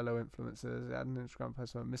about fellow influencers. It had an Instagram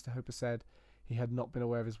post where Mr. Hooper said he had not been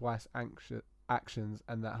aware of his wife's actions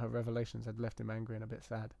and that her revelations had left him angry and a bit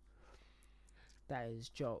sad. That is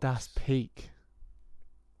jokes. That's peak.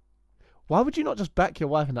 Why would you not just back your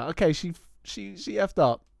wife in that? Okay, she effed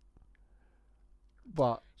up.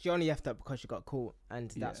 But she only effed up because she got caught, and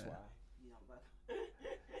that's why.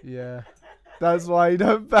 Yeah, that's why you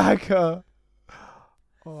don't back her.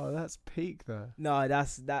 Oh, that's peak though. No,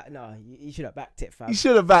 that's that. No, you should have backed it, fam. You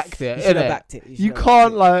should have backed it. You should have backed it. You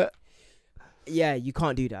can't like. Yeah, you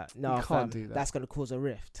can't do that. No, you can't do that. That's gonna cause a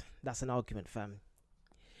rift. That's an argument, fam.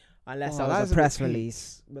 Unless that was a press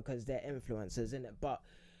release because they're influencers, isn't it? But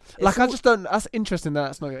like, I just don't. That's interesting.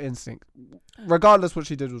 That's not your instinct. Regardless, what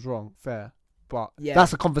she did was wrong. Fair. But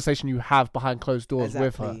that's a conversation you have behind closed doors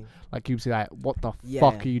with her. Like, you'd be like, what the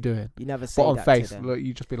fuck are you doing? You never say that to face, them. look,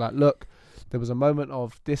 you just be like, look, there was a moment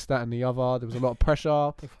of this, that, and the other. There was a lot of pressure.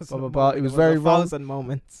 Blah, blah, blah. It was very wrong. 1,000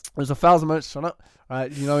 moments. There was 1,000 moments. Shut up. Right,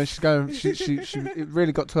 you know, and she's going, it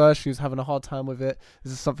really got to her. She was having a hard time with it.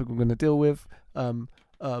 This is something we're going to deal with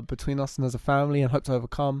between us and as a family and hope to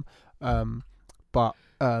overcome. But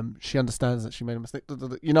she understands that she made a mistake.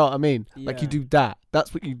 You know what I mean? Yeah. Like, you do that.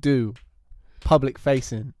 That's what you do. Public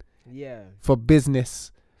facing, for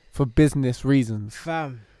business reasons,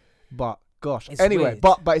 fam. But gosh, it's anyway, weird.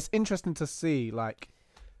 but it's interesting to see, like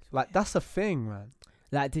that's a thing, man.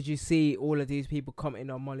 Like, did you see all of these people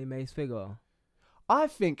commenting on Molly May's figure? I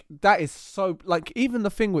think that is so, like, even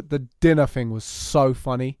the thing with the dinner thing was so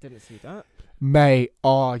funny. Didn't see that, mate.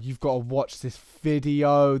 Oh, you've got to watch this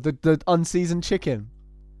video. The unseasoned chicken,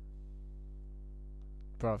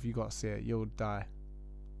 bro. If you got to see it, you'll die.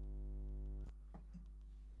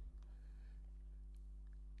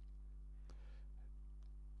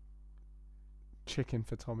 Chicken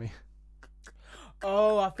for Tommy.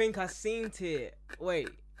 Oh, I think I seen it. Wait.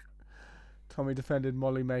 Tommy defended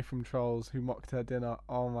Molly May from trolls who mocked her dinner.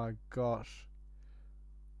 Oh my gosh.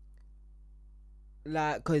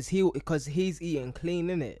 Like, cause he's eating clean,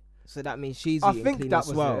 innit? So that means she's eating clean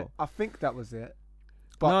as well. I think that was it.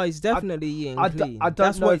 But no, he's definitely eating clean. I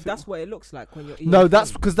don't know. That's what it looks like when you're eating. No, clean.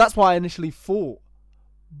 that's because that's why I initially thought.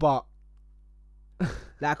 But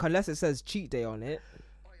like, unless it says cheat day on it.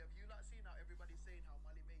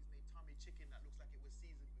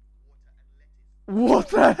 What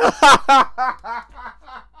the?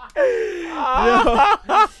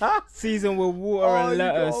 Seasoned with water and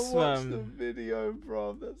lettuce, you gotta watch the video,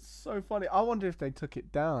 bro. That's so funny. I wonder if they took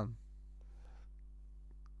it down.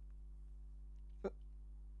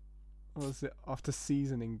 What was it after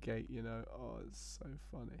Seasoning Gate? You know, oh, it's so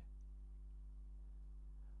funny.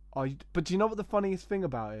 Oh, but do you know what the funniest thing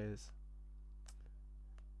about it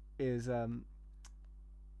is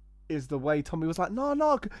the way Tommy was like,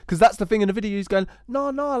 no, because that's the thing in the video. He's going, no,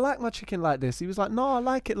 I like my chicken like this. He was like, no, I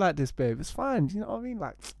like it like this, babe. It's fine. You know what I mean?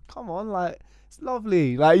 Like, come on, like, it's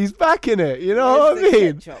lovely. Like, he's backing it. You know what I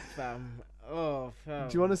mean? Ketchup, fam. Oh, fam.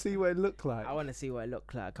 Do you want to see what it looked like? I want to see what it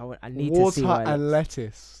looked like. I need Water to see what it and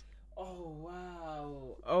lettuce. Oh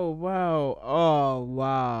wow! Oh wow! Oh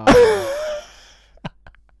wow!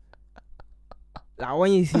 Like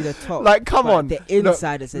when you see the top, like, come on, the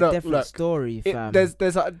inside is a different story, fam.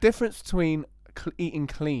 There's a difference between eating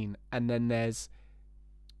clean and then there's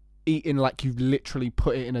eating like you've literally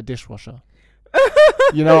put it in a dishwasher.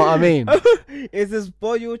 You know what I mean? Is this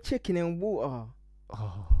boiled chicken in water?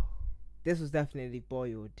 Oh. This was definitely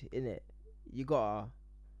boiled, innit?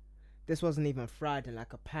 This wasn't even fried in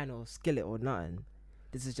like a pan or skillet or nothing.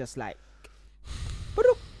 This is just like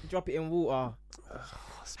drop it in water.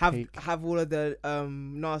 Have all of the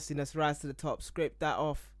nastiness rise to the top, scrape that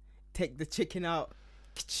off, take the chicken out,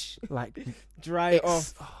 like dry it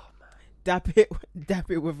off, dap it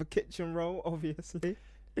with a kitchen roll, obviously.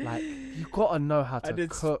 Like, you gotta know how to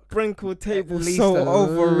cook. Sprinkle table salt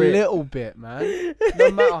over it, little bit, man.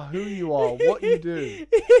 No matter who you are, what you do.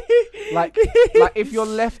 Like if you're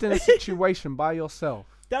left in a situation by yourself.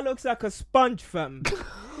 That looks like a sponge, fam.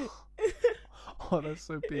 Oh, that's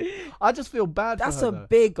so big. I just feel bad for her. That's a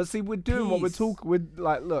big. But see, we're doing what we're talking. We're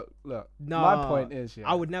like, look. No, my point is,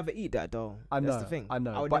 I would never eat that though. I know. That's the thing. I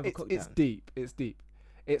know. I would but never cook it's that. deep. It's deep.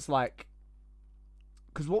 It's like,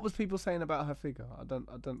 because what was people saying about her figure? I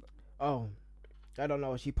don't. Oh, I don't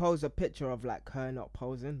know. She posed a picture of like her not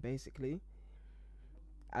posing, basically,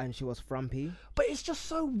 and she was frumpy. But it's just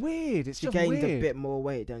so weird. She gained a bit more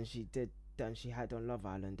weight than she had on Love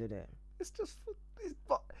Island, did it?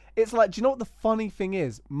 It's like, do you know what the funny thing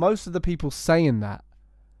is? Most of the people saying that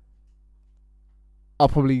are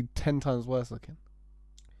probably 10 times worse looking.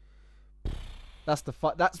 That's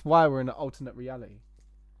why we're in an alternate reality.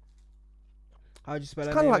 How'd you spell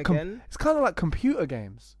her name again? It's kind of like computer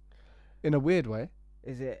games, in a weird way.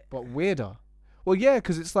 Is it? But weirder. Well, yeah,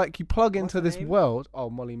 because it's like you plug What's into this name? world. Oh,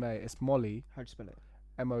 Molly May. It's Molly. How'd you spell it?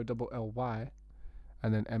 Molly,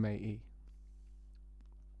 and then Mae.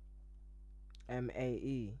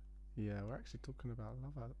 Mae. Yeah, we're actually talking about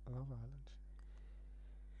Love Island.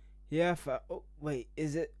 Yeah.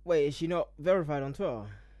 Is she not verified on Twitter?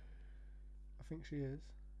 I think she is.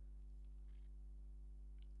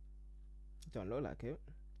 Don't look like it.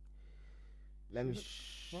 Let me.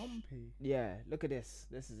 Frumpy. Yeah. Look at this.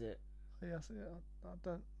 This is it. Yeah, I see it. I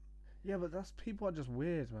don't. Yeah, but people are just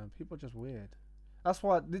weird, man. People are just weird. That's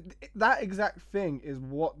why that exact thing is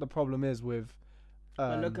what the problem is with.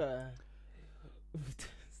 But look at her.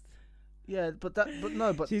 Yeah, but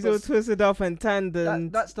she's all twisted up and tanned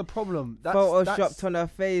and that's the problem. Photoshopped on her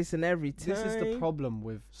face and everything. This is the problem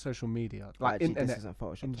with social media, like actually, internet this isn't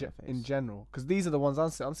photoshopped on her face. In general, because these are the ones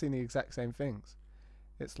I'm seeing the exact same things.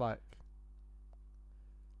 It's like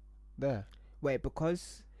there. Wait, but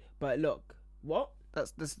look, what?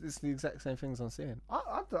 This is the exact same things I'm seeing.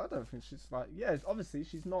 I don't think she's like, yeah, obviously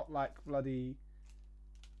she's not like bloody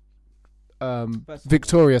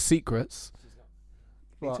Victoria's Secrets.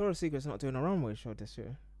 Victoria's Secret's not doing a runway show this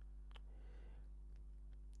year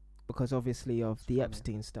because obviously of the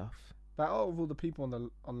Epstein stuff. But out of all the people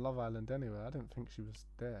on Love Island anyway, I don't think she was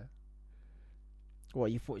there.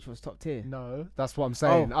 What, you thought she was top tier? No, that's what I'm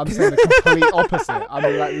saying. I'm saying the complete opposite. I'm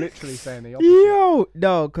like literally saying the opposite. Yo,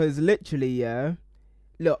 no, because literally, yeah.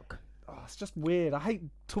 Look. Oh, it's just weird. I hate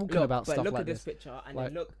talking about stuff like this. Look at this picture and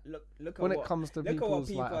like, then look at when it comes to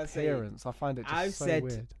people's like appearance, I find it just so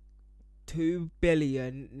weird.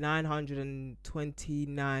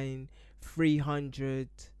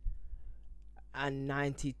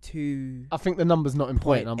 2,929,392. I think the number's not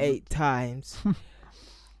important. 8 times.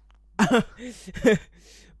 But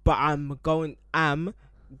I'm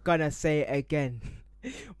gonna say it again.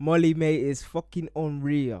 Molly May is fucking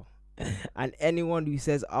unreal, and anyone who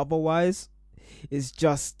says otherwise is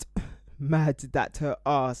just mad that her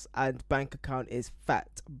ass and bank account is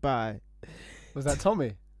fat. Bye. Was that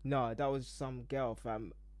Tommy? No, that was some girl,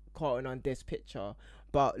 fam, quoting on this picture.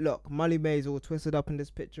 But look, Molly May's all twisted up in this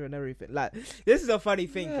picture and everything. Like, this is a funny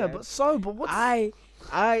thing. Yeah, but what? I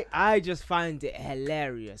just find it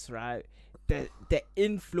hilarious, right? the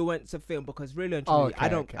influencer film, because really and truly,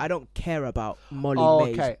 I don't care about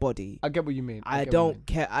Molly May's body. I get what you mean. I don't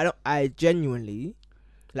care. I genuinely,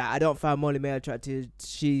 like, I don't find Molly May attractive.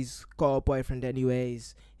 She's got a boyfriend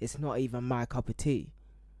anyways. It's not even my cup of tea.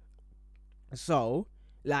 So,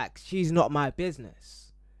 like, she's not my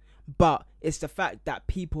business. But it's the fact that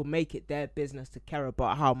people make it their business to care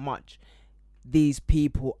about how much these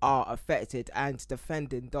people are affected and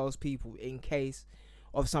defending those people in case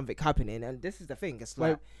of something happening. And this is the thing, it's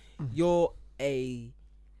like, you're a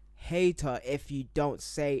hater if you don't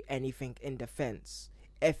say anything in defense,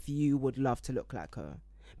 if you would love to look like her,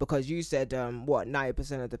 because you said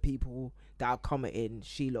 90% of the people that are commenting,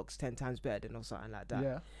 she looks 10 times better than, or something like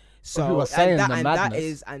that. So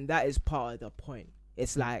that is part of the point.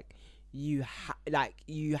 It's like you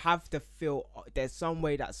have to feel there's some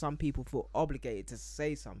way that some people feel obligated to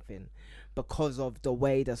say something because of the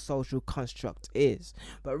way the social construct is.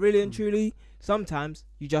 But really and truly, sometimes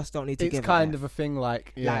you just don't need to give It's kind of a thing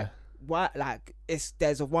like,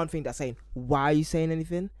 there's a one thing that's saying, why are you saying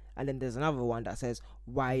anything? And then there's another one that says,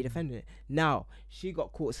 why are you defending it? Now, she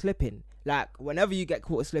got caught slipping. Like, whenever you get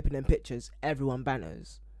caught slipping in pictures, everyone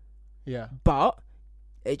banners. Yeah. But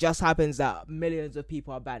it just happens that millions of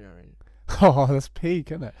people are bannering. Oh, that's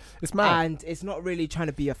peak, isn't it? It's mad. And it's not really trying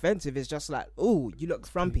to be offensive. It's just like, oh, you look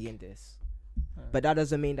frumpy in this. But that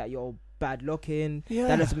doesn't mean that you're bad looking. Yeah.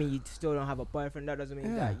 That doesn't mean you still don't have a boyfriend. That doesn't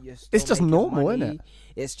mean that you're still It's just normal, money. isn't it?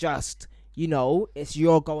 It's just, it's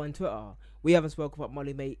your go on Twitter. We haven't spoken about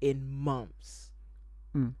Molly May in months.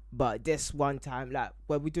 But this one time, like,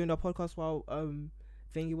 were we doing a podcast while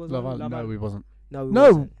thingy was on? No, we wasn't.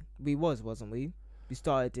 No, we wasn't we? We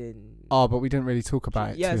started in. Oh, but we didn't really talk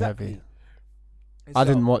about it too heavy. I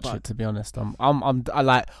didn't watch it, to be honest. I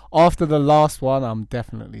like, after the last one, I'm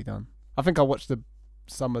definitely done. I think I watched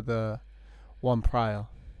some of the one prior.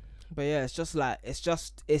 But yeah, it's just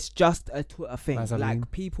a Twitter thing.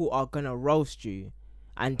 Like, people are gonna roast you,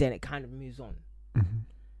 and then it kind of moves on. Mm-hmm.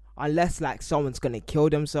 Unless, like, someone's gonna kill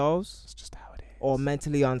themselves, it's just how it is, or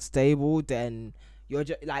mentally unstable, then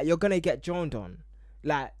you're gonna get joined on.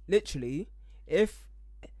 Like, literally, if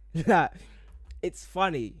like, it's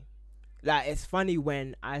funny. Like, it's funny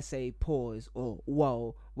when I say pause or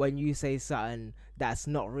whoa when you say something that's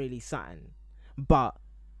not really something. But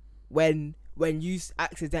when you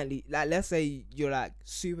accidentally, like, let's say you're like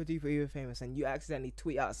super duper famous and you accidentally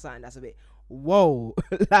tweet out something that's a bit whoa,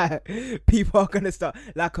 like, people are gonna start,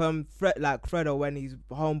 like, Fredo when his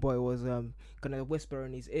homeboy was gonna whisper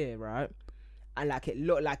in his ear, right? And like, it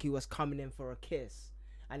looked like he was coming in for a kiss,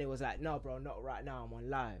 and it was like, no bro, not right now, I'm on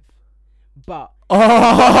live. But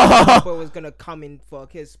homeboy was gonna come in for a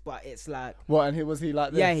kiss, but it's like, what? And was he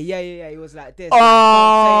like this? Yeah, he was like this. Don't say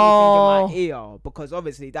anything in my ear, because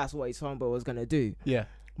obviously that's what his homeboy was gonna do. Yeah.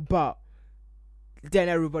 But then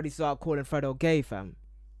everybody started calling Fredo gay, fam.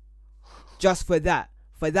 Just for that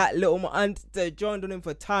little, and they joined on him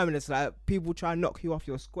for time, and it's like, people try and knock you off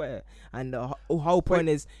your square, and the whole point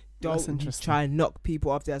is, don't try and knock people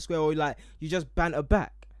off their square, or like, you just banter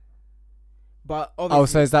back. But obviously,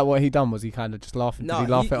 so is that what he done? Was he kind of just laughing? No, did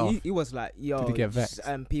he laugh it off? He was like, yo, did he get vexed?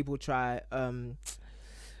 People try,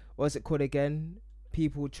 what's it called again?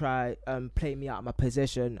 People try play me out of my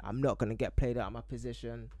position. I'm not gonna get played out of my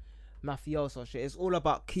position. Mafioso shit. It's all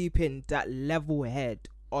about keeping that level head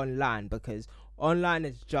online, because online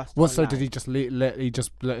is just what? Online. So did he just let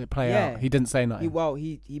it play out? He didn't say nothing.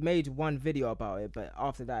 He made one video about it, but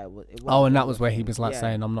after that it was and that was where he was like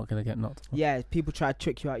saying, I'm not gonna get knocked. Yeah, people try to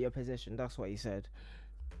trick you out of your position. That's what he said.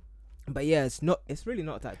 But yeah, it's really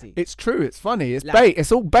not that deep. It's true. It's funny. It's like, bait.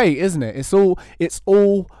 It's all bait, isn't it? It's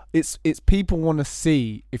people want to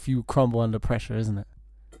see if you crumble under pressure, isn't it?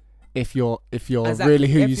 If you're exactly. Really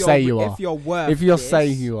who you say you are. If you're worth who you say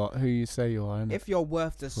you are, innit? If you're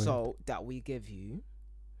worth the salt that we give you,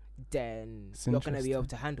 then you're gonna be able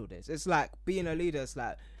to handle this. It's like being a leader. It's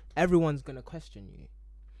like everyone's gonna question you.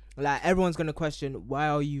 Like, everyone's gonna question, why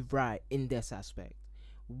are you right in this aspect?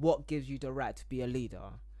 What gives you the right to be a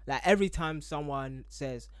leader? Like, every time someone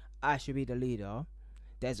says I should be the leader,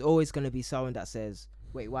 there's always gonna be someone that says,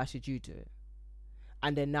 wait, why should you do it?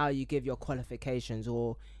 And then now you give your qualifications,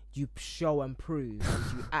 or you show and prove,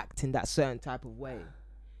 and you act in that certain type of way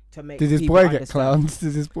to make. Did his boy get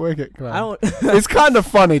clowned? I don't. It's kind of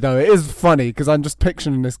funny though. It is funny because I'm just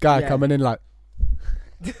picturing this guy coming in like.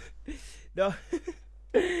 No.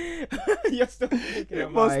 You're still thinking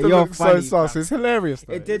it must have looked so sus. It's hilarious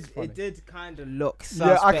though. It did kind of look sus.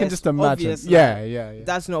 Yeah, I can just imagine. Yeah.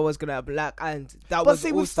 That's not what's gonna happen. Like, and that but was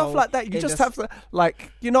see, with stuff like that, you just have to,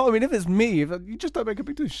 like, you know what I mean? If it's me, you just don't make a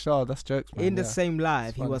big deal. Sure, that's jokes, man. In the same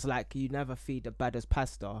live, he was like, you never feed the baddest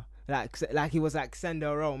pasta. Like he was like, send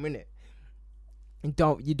her home, innit?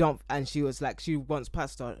 You don't, and she was like, she wants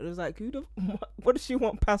pasta. It was like, what does she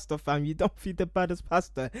want pasta, fam? You don't feed the baddest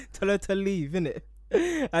pasta. Tell her to leave, innit?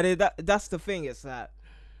 And that's the thing. It's like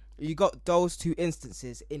you got those two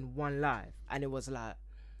instances in one life, and it was like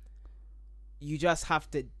you just have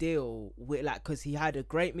to deal with like, because he had a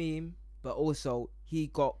great meme, but also he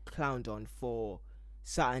got clowned on for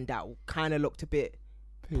something that kind of looked a bit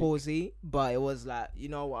pausey, but it was like, you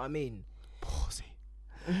know what I mean? Pausey.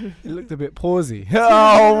 It looked a bit pausey.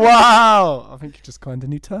 Oh wow! I think you just coined a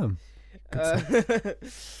new term. I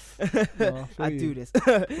do this.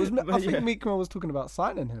 I think Meek Mill was talking about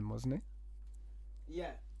signing him, wasn't he?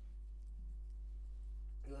 Yeah.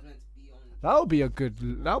 He was meant to be on. That would be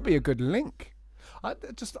a good link. I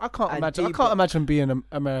can't imagine. I can't imagine being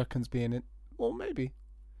Americans being in. Well, maybe.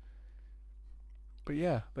 But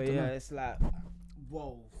yeah. It's like,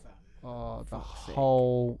 whoa, fam. Oh,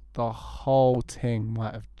 the whole thing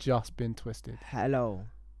might have just been twisted. Hello.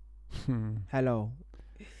 Hello.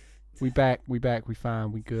 We back, we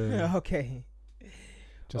found, we good. Okay.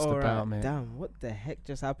 Just all about, man. Damn, what the heck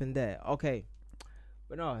just happened there? Okay.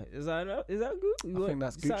 But no, is that good? I think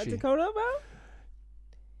that's Gucci. To cover up,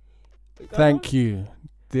 Thank you.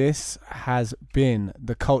 This has been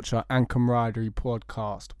the Culture and Camaraderie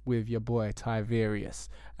podcast with your boy Tiverius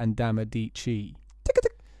and Damadici.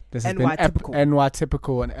 This has NY been Typical. NY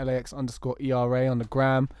Typical and LAX_ERA on the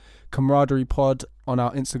gram. Camaraderie Pod on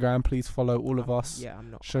our Instagram. Please follow all of us. Yeah,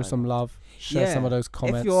 I'm not. Show some love. Share some of those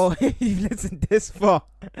comments. If you listened this far,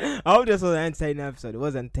 I hope this was an entertaining episode. It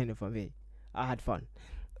was entertaining for me. I had fun.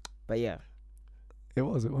 But yeah. It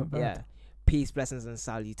went bad. Yeah. Peace, blessings, and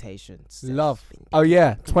salutations. Love. Oh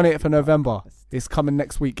yeah, 28th of November. It's coming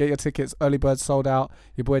next week. Get your tickets. Early bird sold out.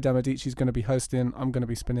 Your boy Damadici's going to be hosting. I'm going to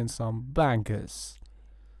be spinning some bangers.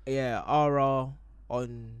 Yeah, RR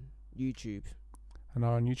on YouTube. And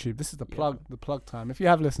are on YouTube. This is the plug time. If you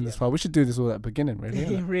have listened this far, we should do this all at the beginning,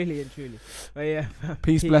 really. Really and truly. But yeah.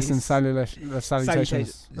 Peace, blessings,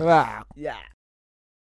 salutations. Yeah.